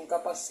e medir com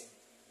capacete.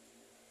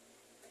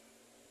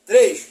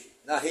 3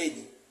 na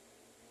rede.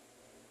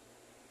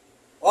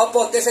 Olha a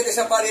potência desse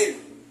aparelho.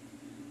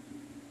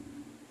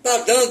 Está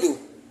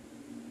dando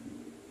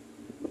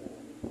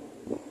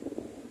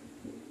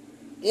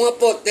uma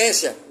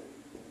potência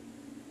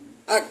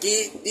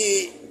aqui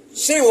de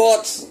 100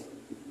 watts.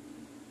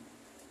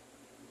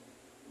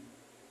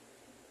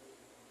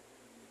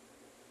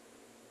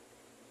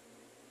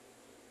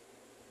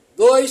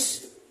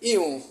 Dois e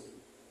 1.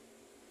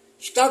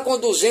 Está com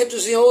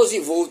 211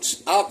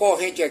 volts. A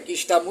corrente aqui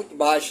está muito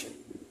baixa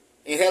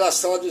em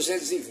relação a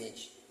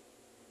 220.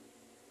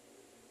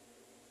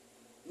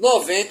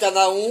 90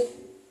 na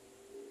 1.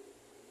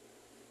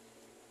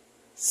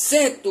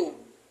 100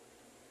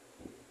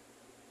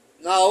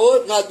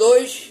 na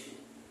 2.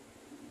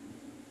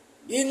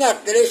 E na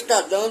 3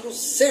 está dando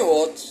 100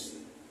 watts.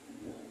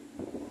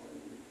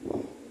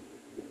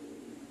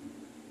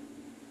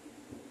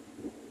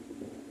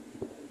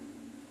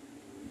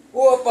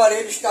 O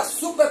aparelho está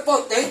super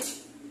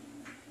potente,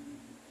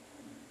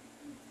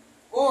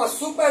 com a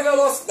super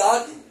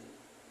velocidade,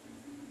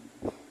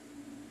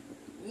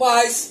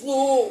 mas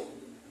no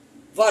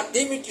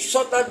vatímetro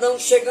só está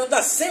chegando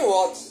a 100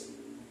 watts.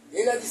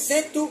 Ele é de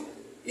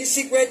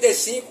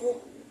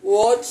 155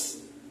 watts,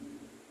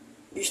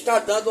 está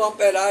dando uma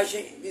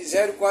amperagem de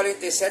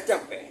 0,47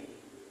 amperes.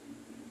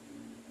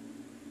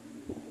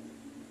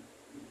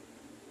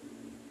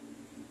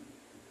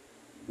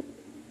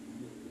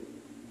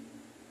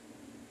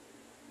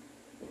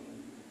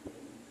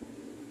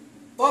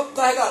 Top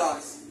das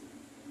galáxias.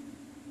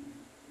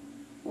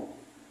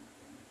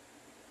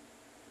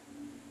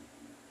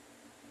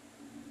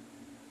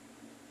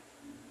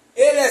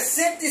 Ele é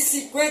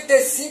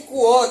 155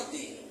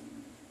 watts.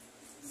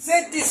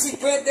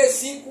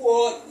 155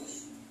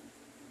 watts.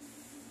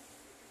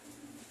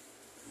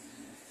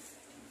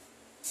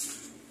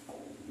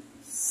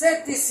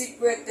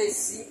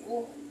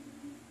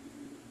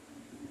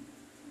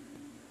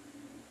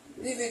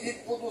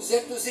 Dividido por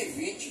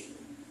 220.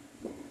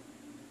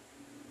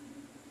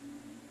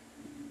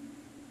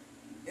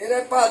 Ele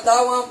é para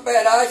dar uma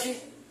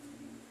amperagem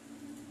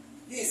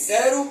de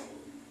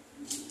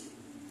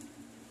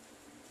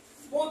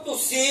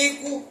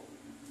 0,5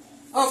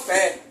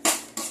 ampere.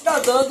 Está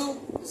dando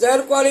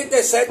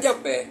 0,47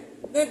 ampere,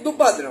 dentro do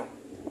padrão.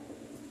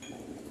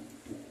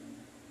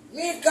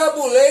 Me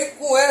encabulei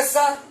com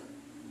essa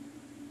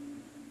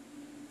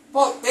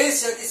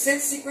potência de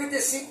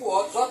 155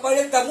 watts. O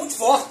aparelho está muito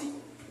forte,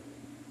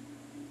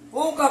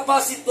 com o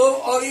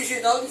capacitor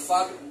original de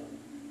fábrica,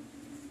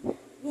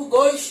 no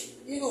 2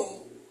 e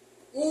no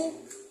 1.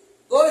 1,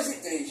 2 e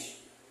 3.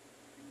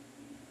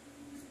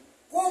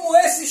 Como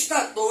esse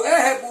estator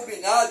é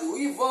rebobinado,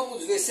 e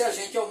vamos ver se a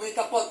gente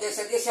aumenta a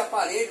potência desse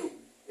aparelho,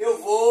 eu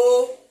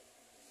vou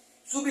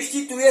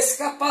substituir esse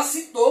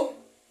capacitor,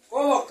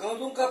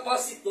 colocando um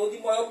capacitor de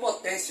maior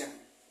potência.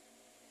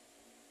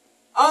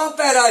 A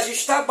amperagem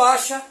está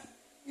baixa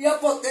e a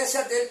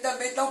potência dele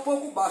também está um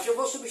pouco baixa. Eu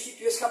vou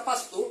substituir esse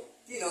capacitor,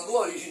 tirando o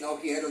original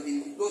que era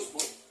de 2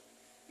 pontos,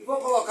 e vou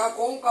colocar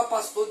com um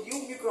capacitor de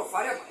 1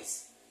 microfarad a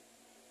mais,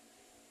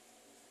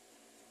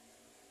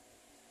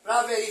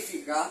 para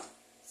verificar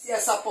se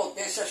essa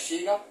potência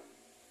chega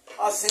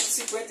a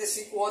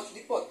 155 watts de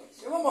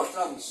potência. Eu vou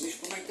mostrar a vocês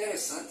como é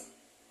interessante.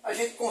 A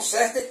gente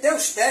conserta e tem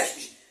os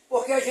testes,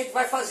 porque a gente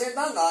vai fazendo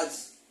a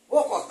análise.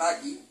 Vou cortar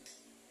aqui,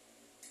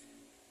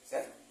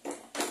 certo?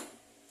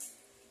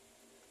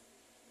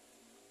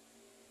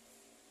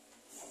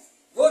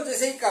 Vou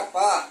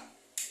desencapar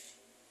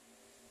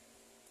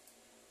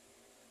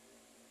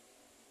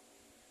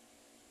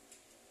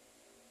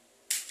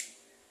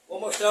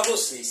vou mostrar a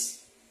vocês.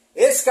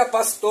 Esse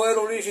capacitor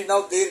era o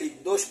original dele,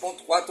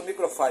 2,4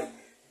 microfarad.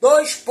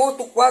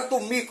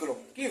 2,4 micro,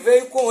 que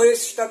veio com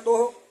esse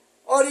estator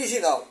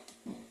original.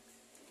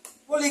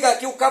 Vou ligar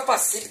aqui o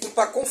capacímetro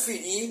para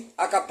conferir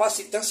a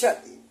capacitância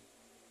dele.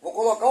 Vou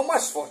colocar o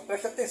mais forte,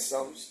 presta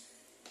atenção. Deixa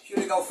eu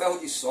ligar o ferro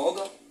de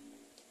solda.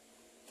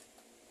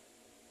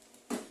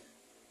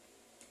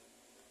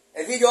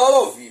 É vídeo aula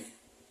ao vivo.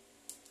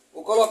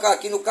 Vou colocar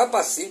aqui no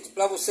capacímetro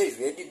para vocês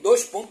verem, de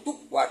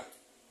 2,4.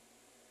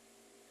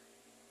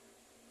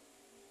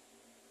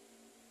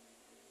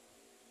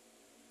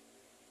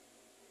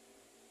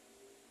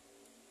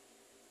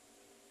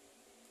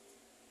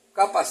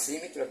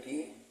 Capacímetro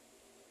aqui.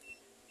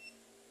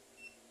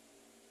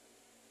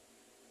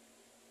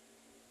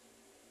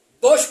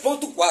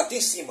 2.4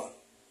 em cima.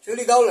 Deixa eu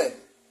ligar o LED.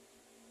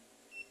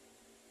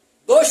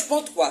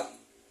 2.4.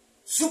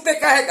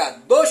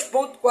 Supercarregado.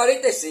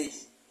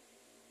 2.46.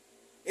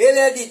 Ele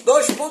é de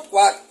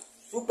 2.4.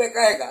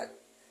 Supercarregado.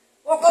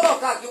 Vou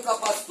colocar aqui o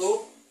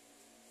capacitor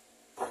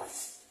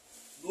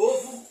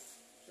novo.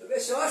 Deixa eu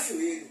ver se eu acho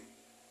ele.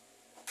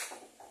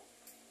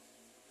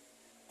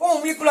 Com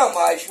 1 micro a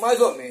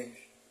mais ou menos.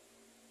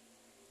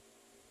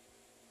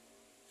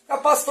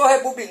 Capacitor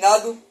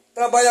rebobinado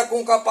trabalha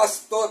com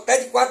capacitor até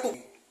de 4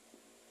 mil.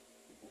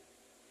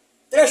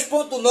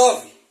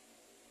 3.9.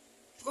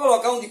 Vou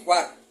colocar um de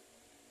 4.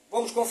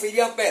 Vamos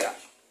conferir a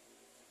amperagem.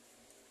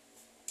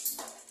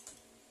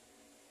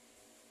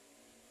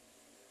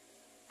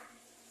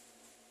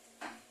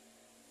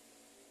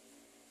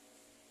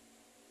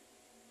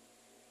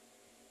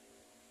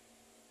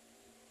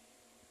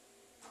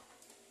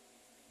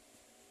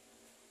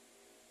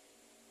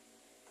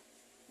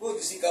 Vou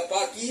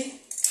desencapar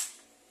aqui.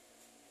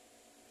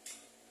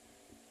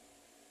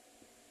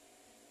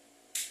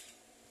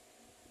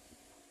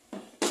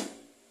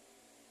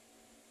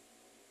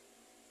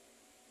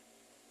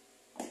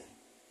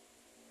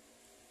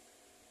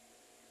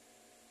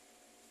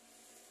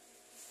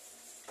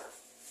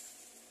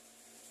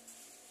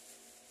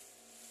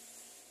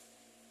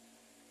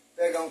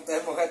 Pegar um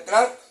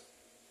termorretrato.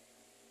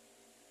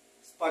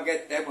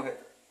 Espaguete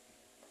termorretrato.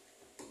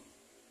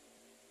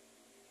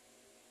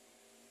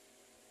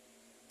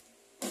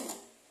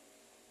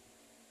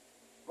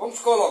 Vamos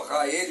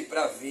colocar ele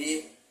para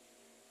ver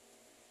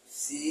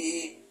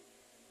se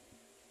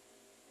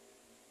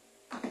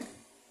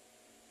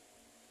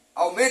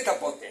aumenta a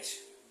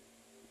potência.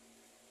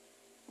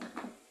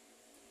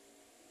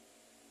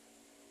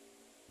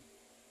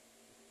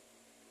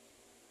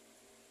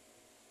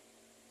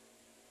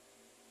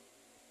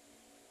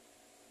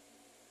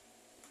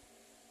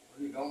 Vou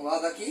ligar um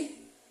lado aqui.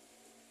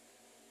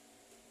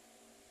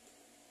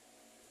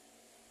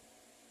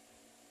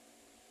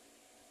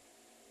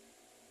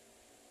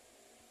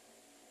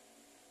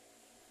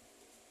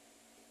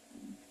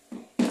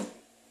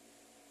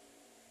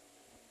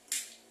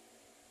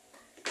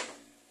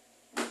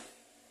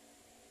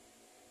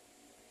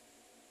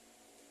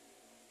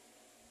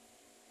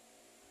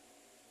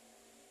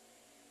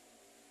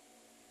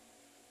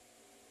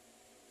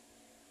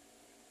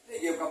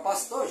 Peguei o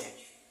capacitor,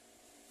 gente.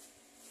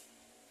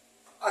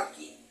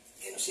 Aqui.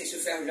 Eu não sei se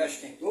o ferro já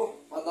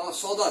esquentou, para dar uma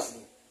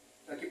soldazinha.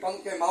 Aqui para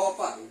não queimar o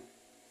aparelho.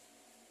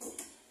 Um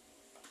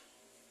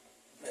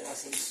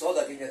pedacinho de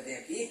solda que já tem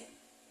aqui.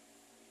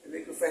 Eu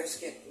vejo que o ferro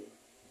esquentou.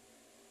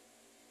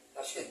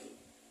 Está esquentando.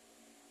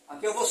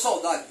 Aqui eu vou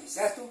soldar aqui,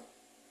 certo?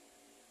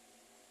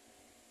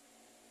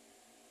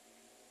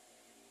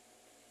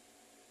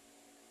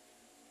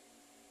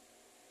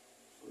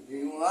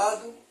 Soldei um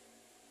lado.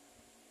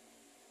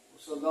 Vou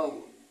soldar o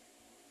outro.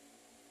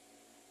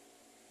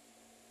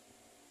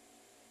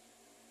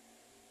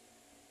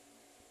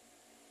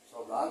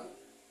 Soldado. Vou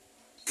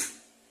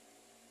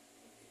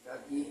ficar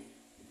aqui.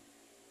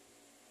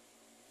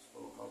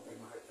 Vou colocar o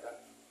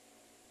termorretrato.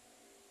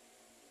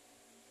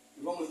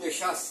 E vamos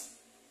deixar assim.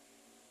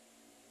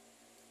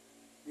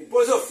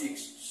 Depois eu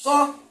fixo.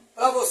 Só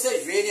para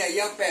vocês verem aí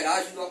a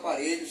amperagem do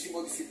aparelho, se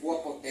modificou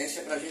a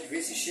potência, para a gente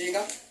ver se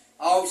chega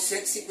aos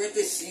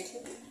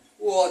 155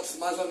 watts,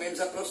 mais ou menos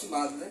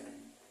aproximado, né?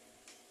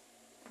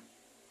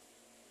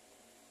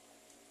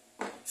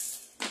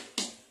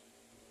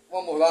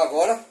 Vamos lá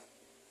agora.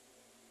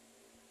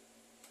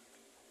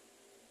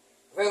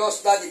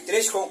 Velocidade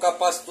 3 com o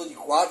capacitor de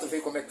 4,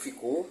 ver como é que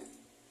ficou.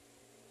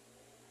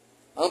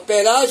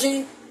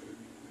 Amperagem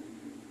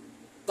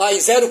está em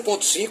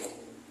 0.5.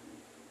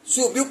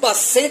 Subiu para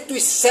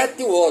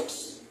 107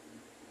 watts.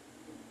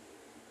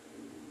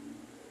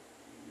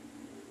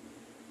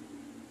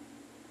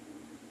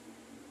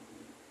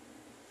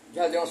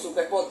 Já deu uma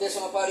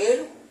superpotência no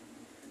aparelho.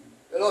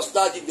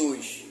 Velocidade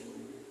 2.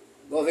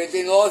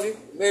 99.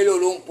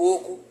 Melhorou um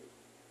pouco.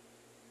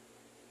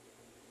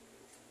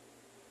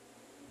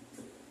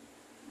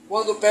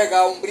 Quando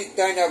pegar um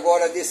Britânia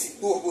agora desse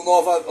turbo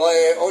nova,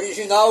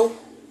 original,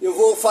 eu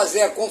vou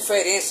fazer a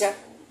conferência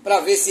para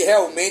ver se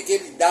realmente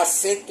ele dá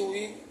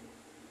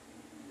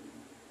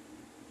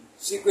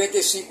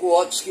 155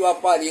 watts que o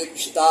aparelho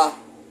está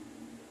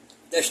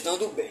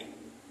testando bem.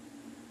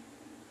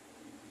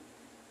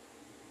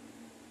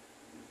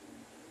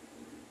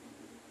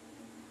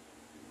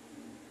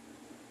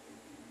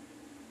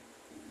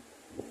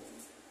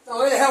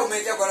 Então ele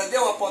realmente agora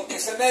deu uma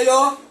potência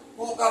melhor,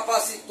 com o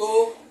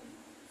capacitor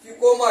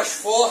ficou mais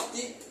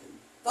forte,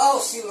 está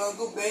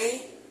oscilando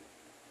bem,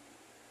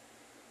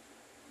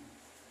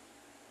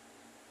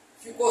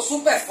 ficou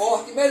super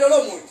forte,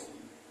 melhorou muito.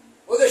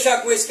 Vou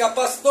deixar com esse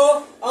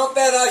capacitor, a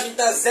amperagem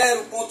está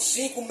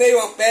 0.5,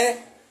 meio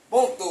ampere,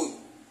 bom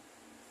tudo.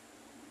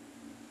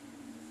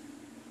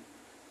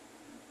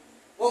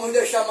 Vamos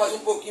deixar mais um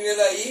pouquinho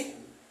ele aí,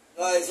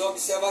 nas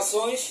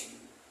observações.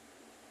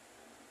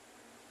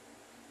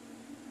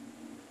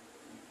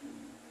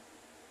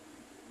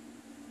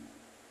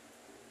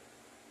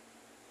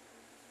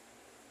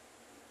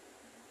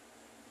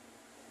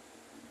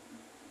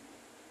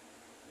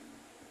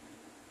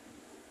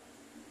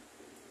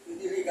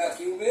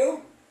 aqui o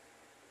meu.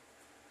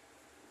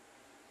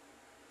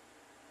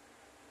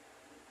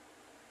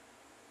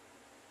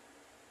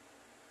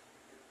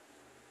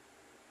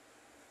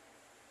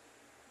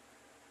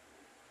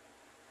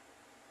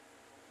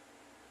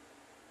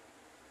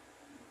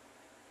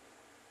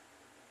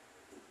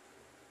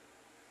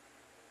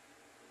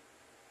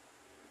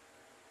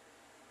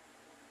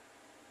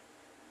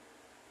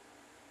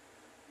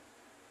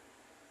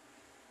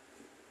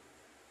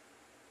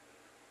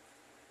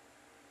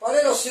 O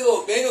aparelho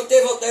oscilou bem, não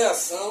teve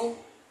alteração.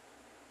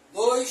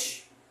 2.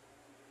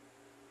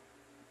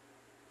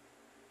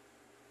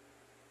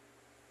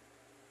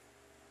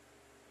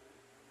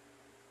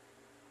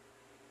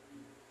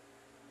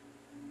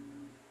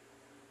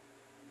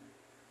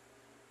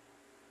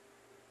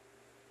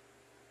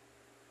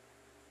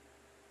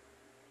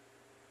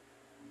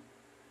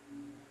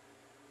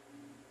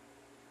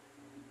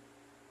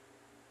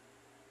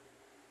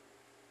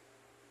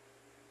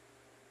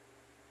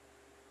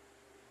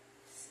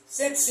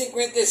 R$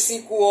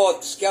 155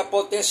 watts, que é a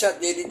potência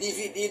dele,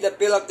 dividida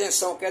pela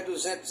tensão, que é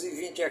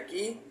 220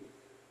 aqui.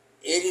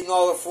 Ele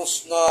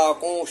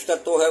com o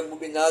estator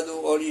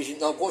rebobinado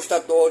original, com o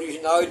estator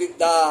original, ele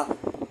dá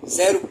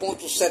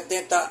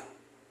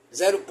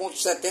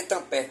 0,70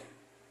 ampere.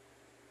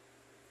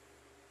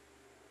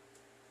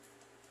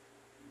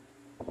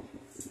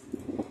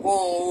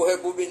 Com o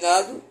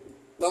rebobinado,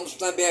 estamos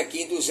também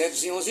aqui em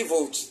 211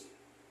 volts.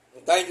 Não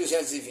está em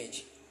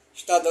 220.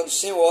 Está dando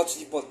 100 watts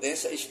de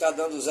potência, está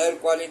dando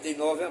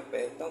 0,49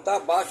 ampere. Então está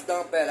abaixo da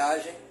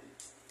amperagem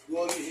do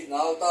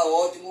original, está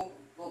ótimo,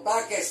 não está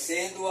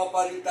aquecendo, o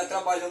aparelho está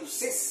trabalhando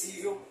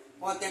sensível,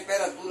 com uma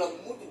temperatura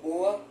muito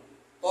boa,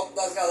 top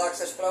das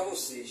galáxias para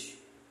vocês.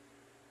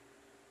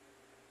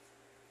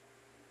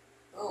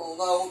 Então, o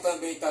Naum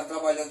também está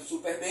trabalhando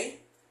super bem,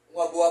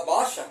 uma boa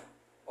baixa,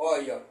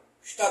 olha,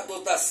 o estator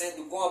está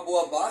sendo com uma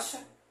boa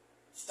baixa,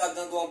 está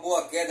dando uma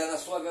boa queda na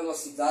sua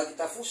velocidade,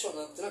 está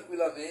funcionando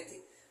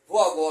tranquilamente. Vou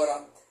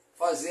agora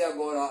fazer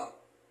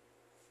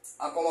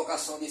a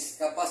colocação desse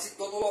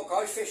capacitor no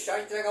local e fechar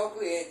e entregar ao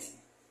cliente.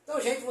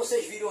 Então, gente,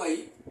 vocês viram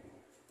aí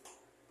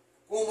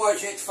como a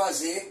gente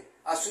fazer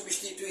a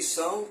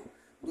substituição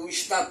do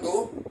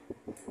estator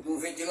do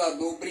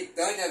ventilador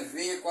Britânia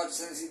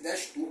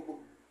V410 Turbo.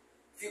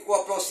 Ficou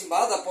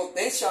aproximada a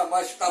potência,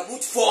 mas está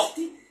muito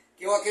forte,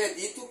 que eu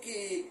acredito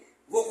que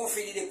vou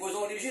conferir depois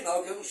no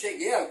original, que eu não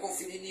cheguei a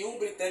conferir nenhum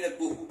Britânia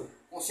Turbo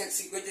com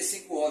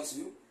 155 watts,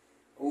 viu?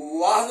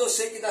 O Arno eu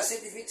sei que dá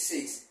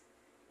 126.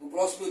 No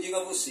próximo eu digo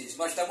a vocês.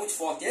 Mas está muito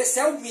forte. Esse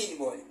é o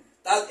mínimo, olha.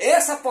 Tá,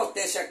 essa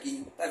potência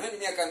aqui, tá vendo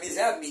minha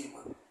camisa? É a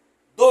mínima.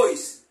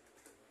 2.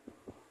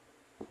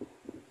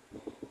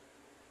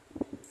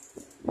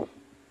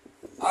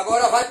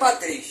 Agora vai para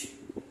 3.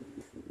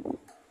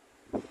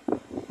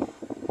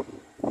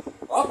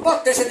 Olha a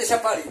potência desse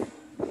aparelho.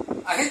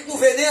 A gente não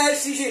vê nem a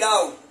esse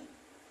giral.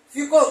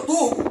 Ficou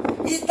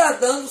turbo e está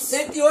dando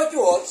 108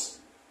 watts.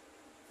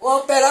 Uma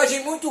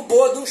amperagem muito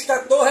boa de um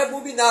estator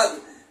rebobinado.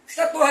 O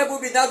estator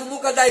rebobinado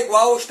nunca dá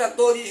igual ao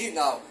estator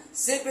original.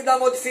 Sempre dá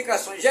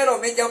modificações.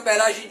 Geralmente a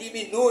amperagem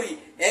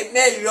diminui. É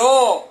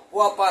melhor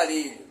o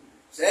aparelho.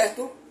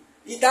 Certo?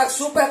 E dá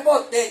super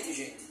potente,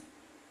 gente.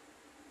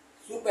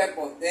 Super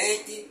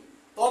potente.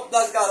 Top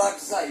das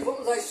galáxias aí.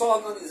 Vamos aí só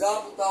organizar,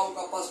 botar o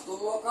capacitor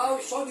no local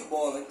e show de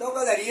bola. Então,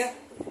 galerinha,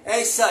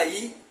 é isso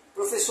aí. O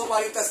professor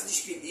Marinho está se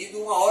despedindo.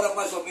 1 hora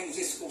mais ou menos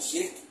esse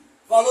concerto.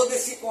 Valor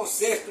desse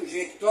conserto,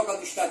 gente, troca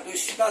do estator,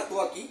 esse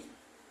estator aqui,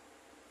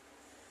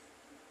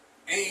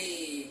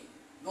 em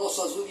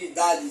nossas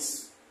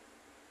unidades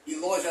e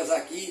lojas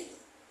aqui,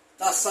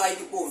 está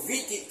saindo por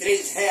R$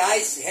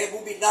 23,00,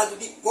 rebobinado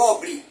de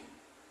cobre,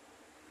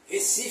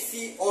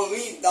 Recife,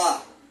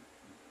 Olinda.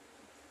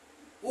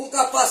 Um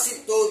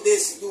capacitor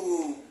desse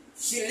do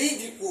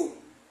cilíndrico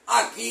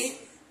aqui,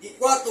 de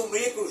 4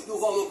 micros, no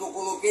valor que eu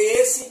coloquei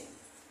esse,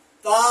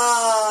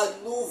 está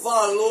no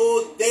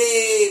valor de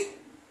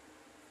R$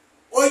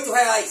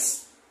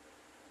 8,00,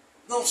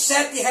 não R$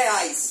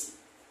 7,00.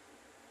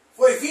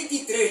 Foi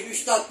 23 do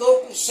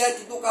estator com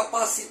 7 do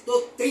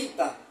capacitor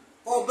 30.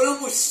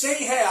 Cobramos R$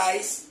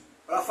 100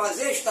 para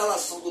fazer a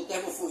instalação do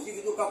termofusível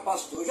e do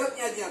capacitor. Eu já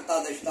tinha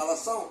adiantado a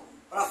instalação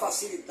para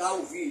facilitar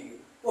o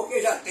vídeo,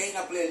 porque já tem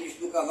na playlist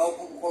do canal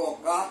como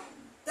colocar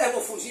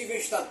termofusível e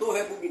estator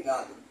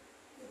rebobinado.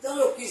 Então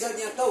eu quis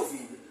adiantar o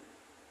vídeo.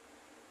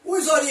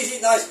 Os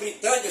originais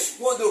britânicos,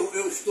 quando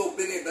eu estou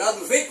bem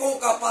lembrado, vem com um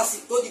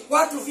capacitor de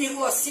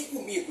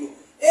 4,5 micro.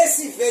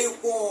 Esse veio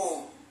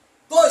com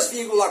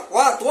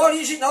 2,4,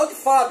 original de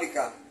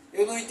fábrica.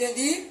 Eu não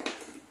entendi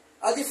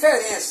a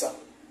diferença.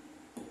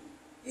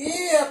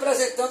 E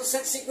apresentando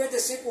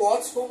 155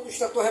 watts, como no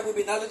estator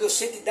rebobinado deu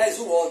 110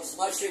 watts,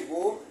 mas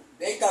chegou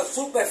bem, está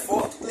super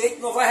forte. O cliente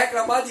não vai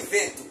reclamar de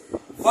vento,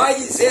 vai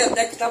dizer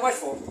até que está mais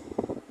forte.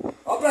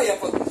 Olha para aí a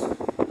potência.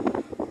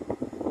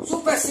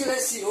 Super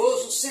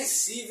silencioso,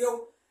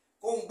 sensível,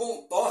 com um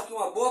bom torque,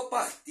 uma boa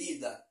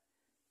partida.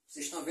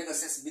 Vocês estão vendo a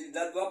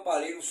sensibilidade do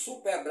aparelho. Um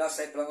super abraço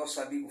aí para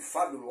nosso amigo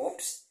Fábio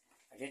Lopes.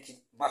 A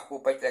gente marcou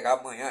para entregar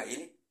amanhã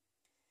ele.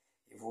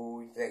 Eu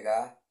vou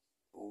entregar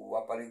o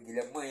aparelho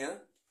dele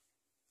amanhã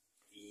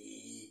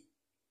e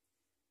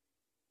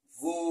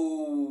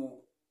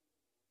vou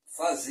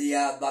fazer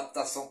a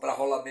adaptação para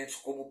rolamentos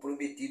como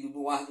prometido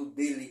no arno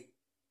dele,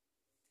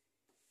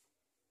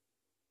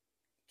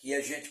 que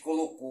a gente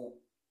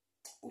colocou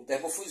o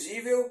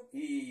termofusível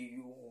e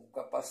o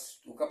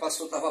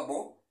capacitor estava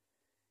bom,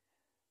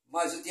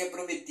 mas eu tinha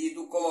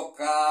prometido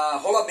colocar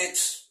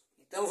rolamentos.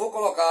 Então eu vou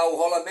colocar o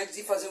rolamentos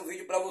e fazer um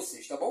vídeo para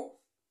vocês, tá bom?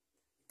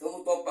 Então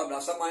no top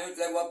abraço. Amanhã eu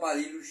entrego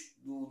aparelhos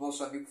do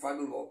nosso amigo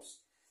Fábio Lopes.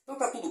 Então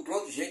tá tudo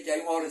pronto, gente.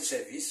 Aí 1 hora de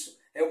serviço.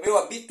 É o meu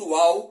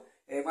habitual,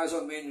 mais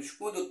ou menos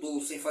quando eu estou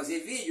sem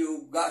fazer vídeo,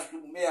 eu gasto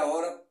meia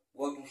hora,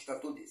 boto um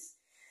estator desse.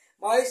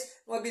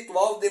 Mas no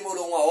habitual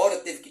demorou 1 hora,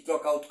 teve que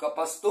trocar outro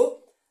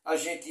capacitor. A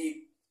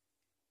gente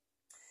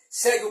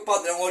segue o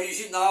padrão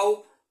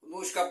original.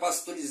 Nos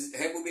capacitores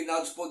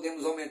rebobinados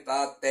podemos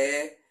aumentar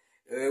até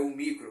o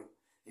micro.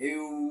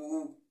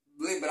 Eu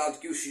lembrado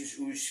que os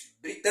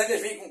Britânias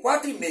vêm com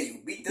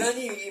 4,5.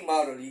 Britânia e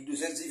Mauro ali,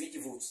 220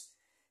 volts.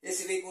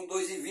 Esse vem com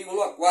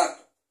 2,4.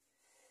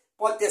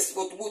 Pode ter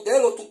outro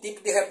modelo, outro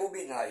tipo de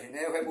rebobinagem,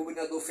 né? O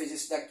rebobinador fez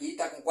esse daqui,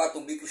 está com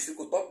 4 micros,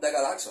 ficou top da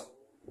galáxia.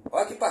 Ó.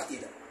 Olha que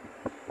partida.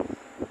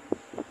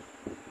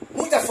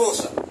 Muita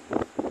força.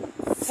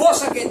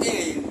 Força quem tem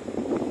aí.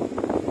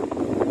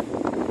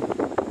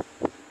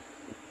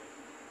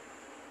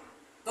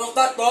 Então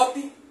tá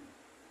top.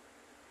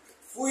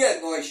 Fui, é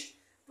nóis.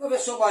 O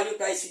professor Marinho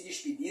está aí se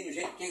despedindo.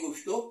 Gente, quem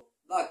gostou,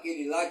 dá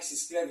aquele like, se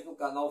inscreve no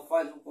canal,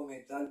 faz um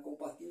comentário,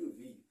 compartilha o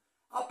vídeo.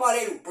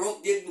 Aparelho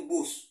pronto dentro do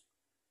bolso.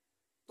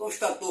 Então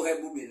estator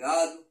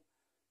rebobinado,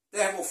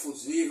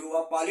 termofusível, o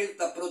aparelho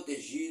está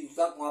protegido,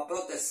 está com a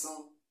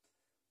proteção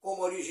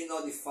como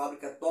original de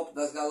fábrica, top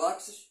das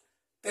galáxias,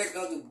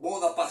 pegando bom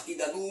na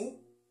partida no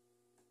 1.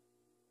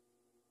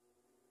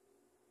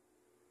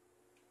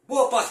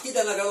 Boa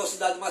partida na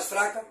velocidade mais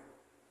fraca.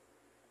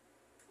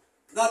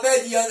 Na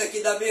mediana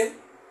aqui dá mesmo.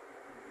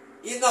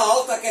 E na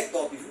alta que é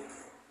top, viu?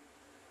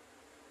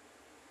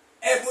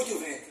 É muito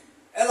vento.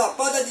 É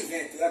lapada de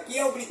vento. Aqui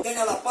é o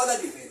Britânia lapada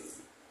de vento.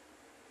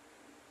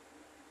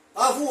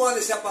 Tá voando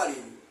esse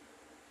aparelho.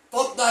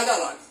 Top das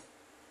galáxias.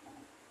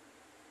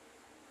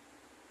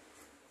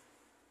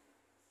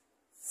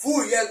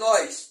 Fui, é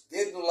nóis.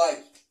 Dedo no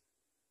like.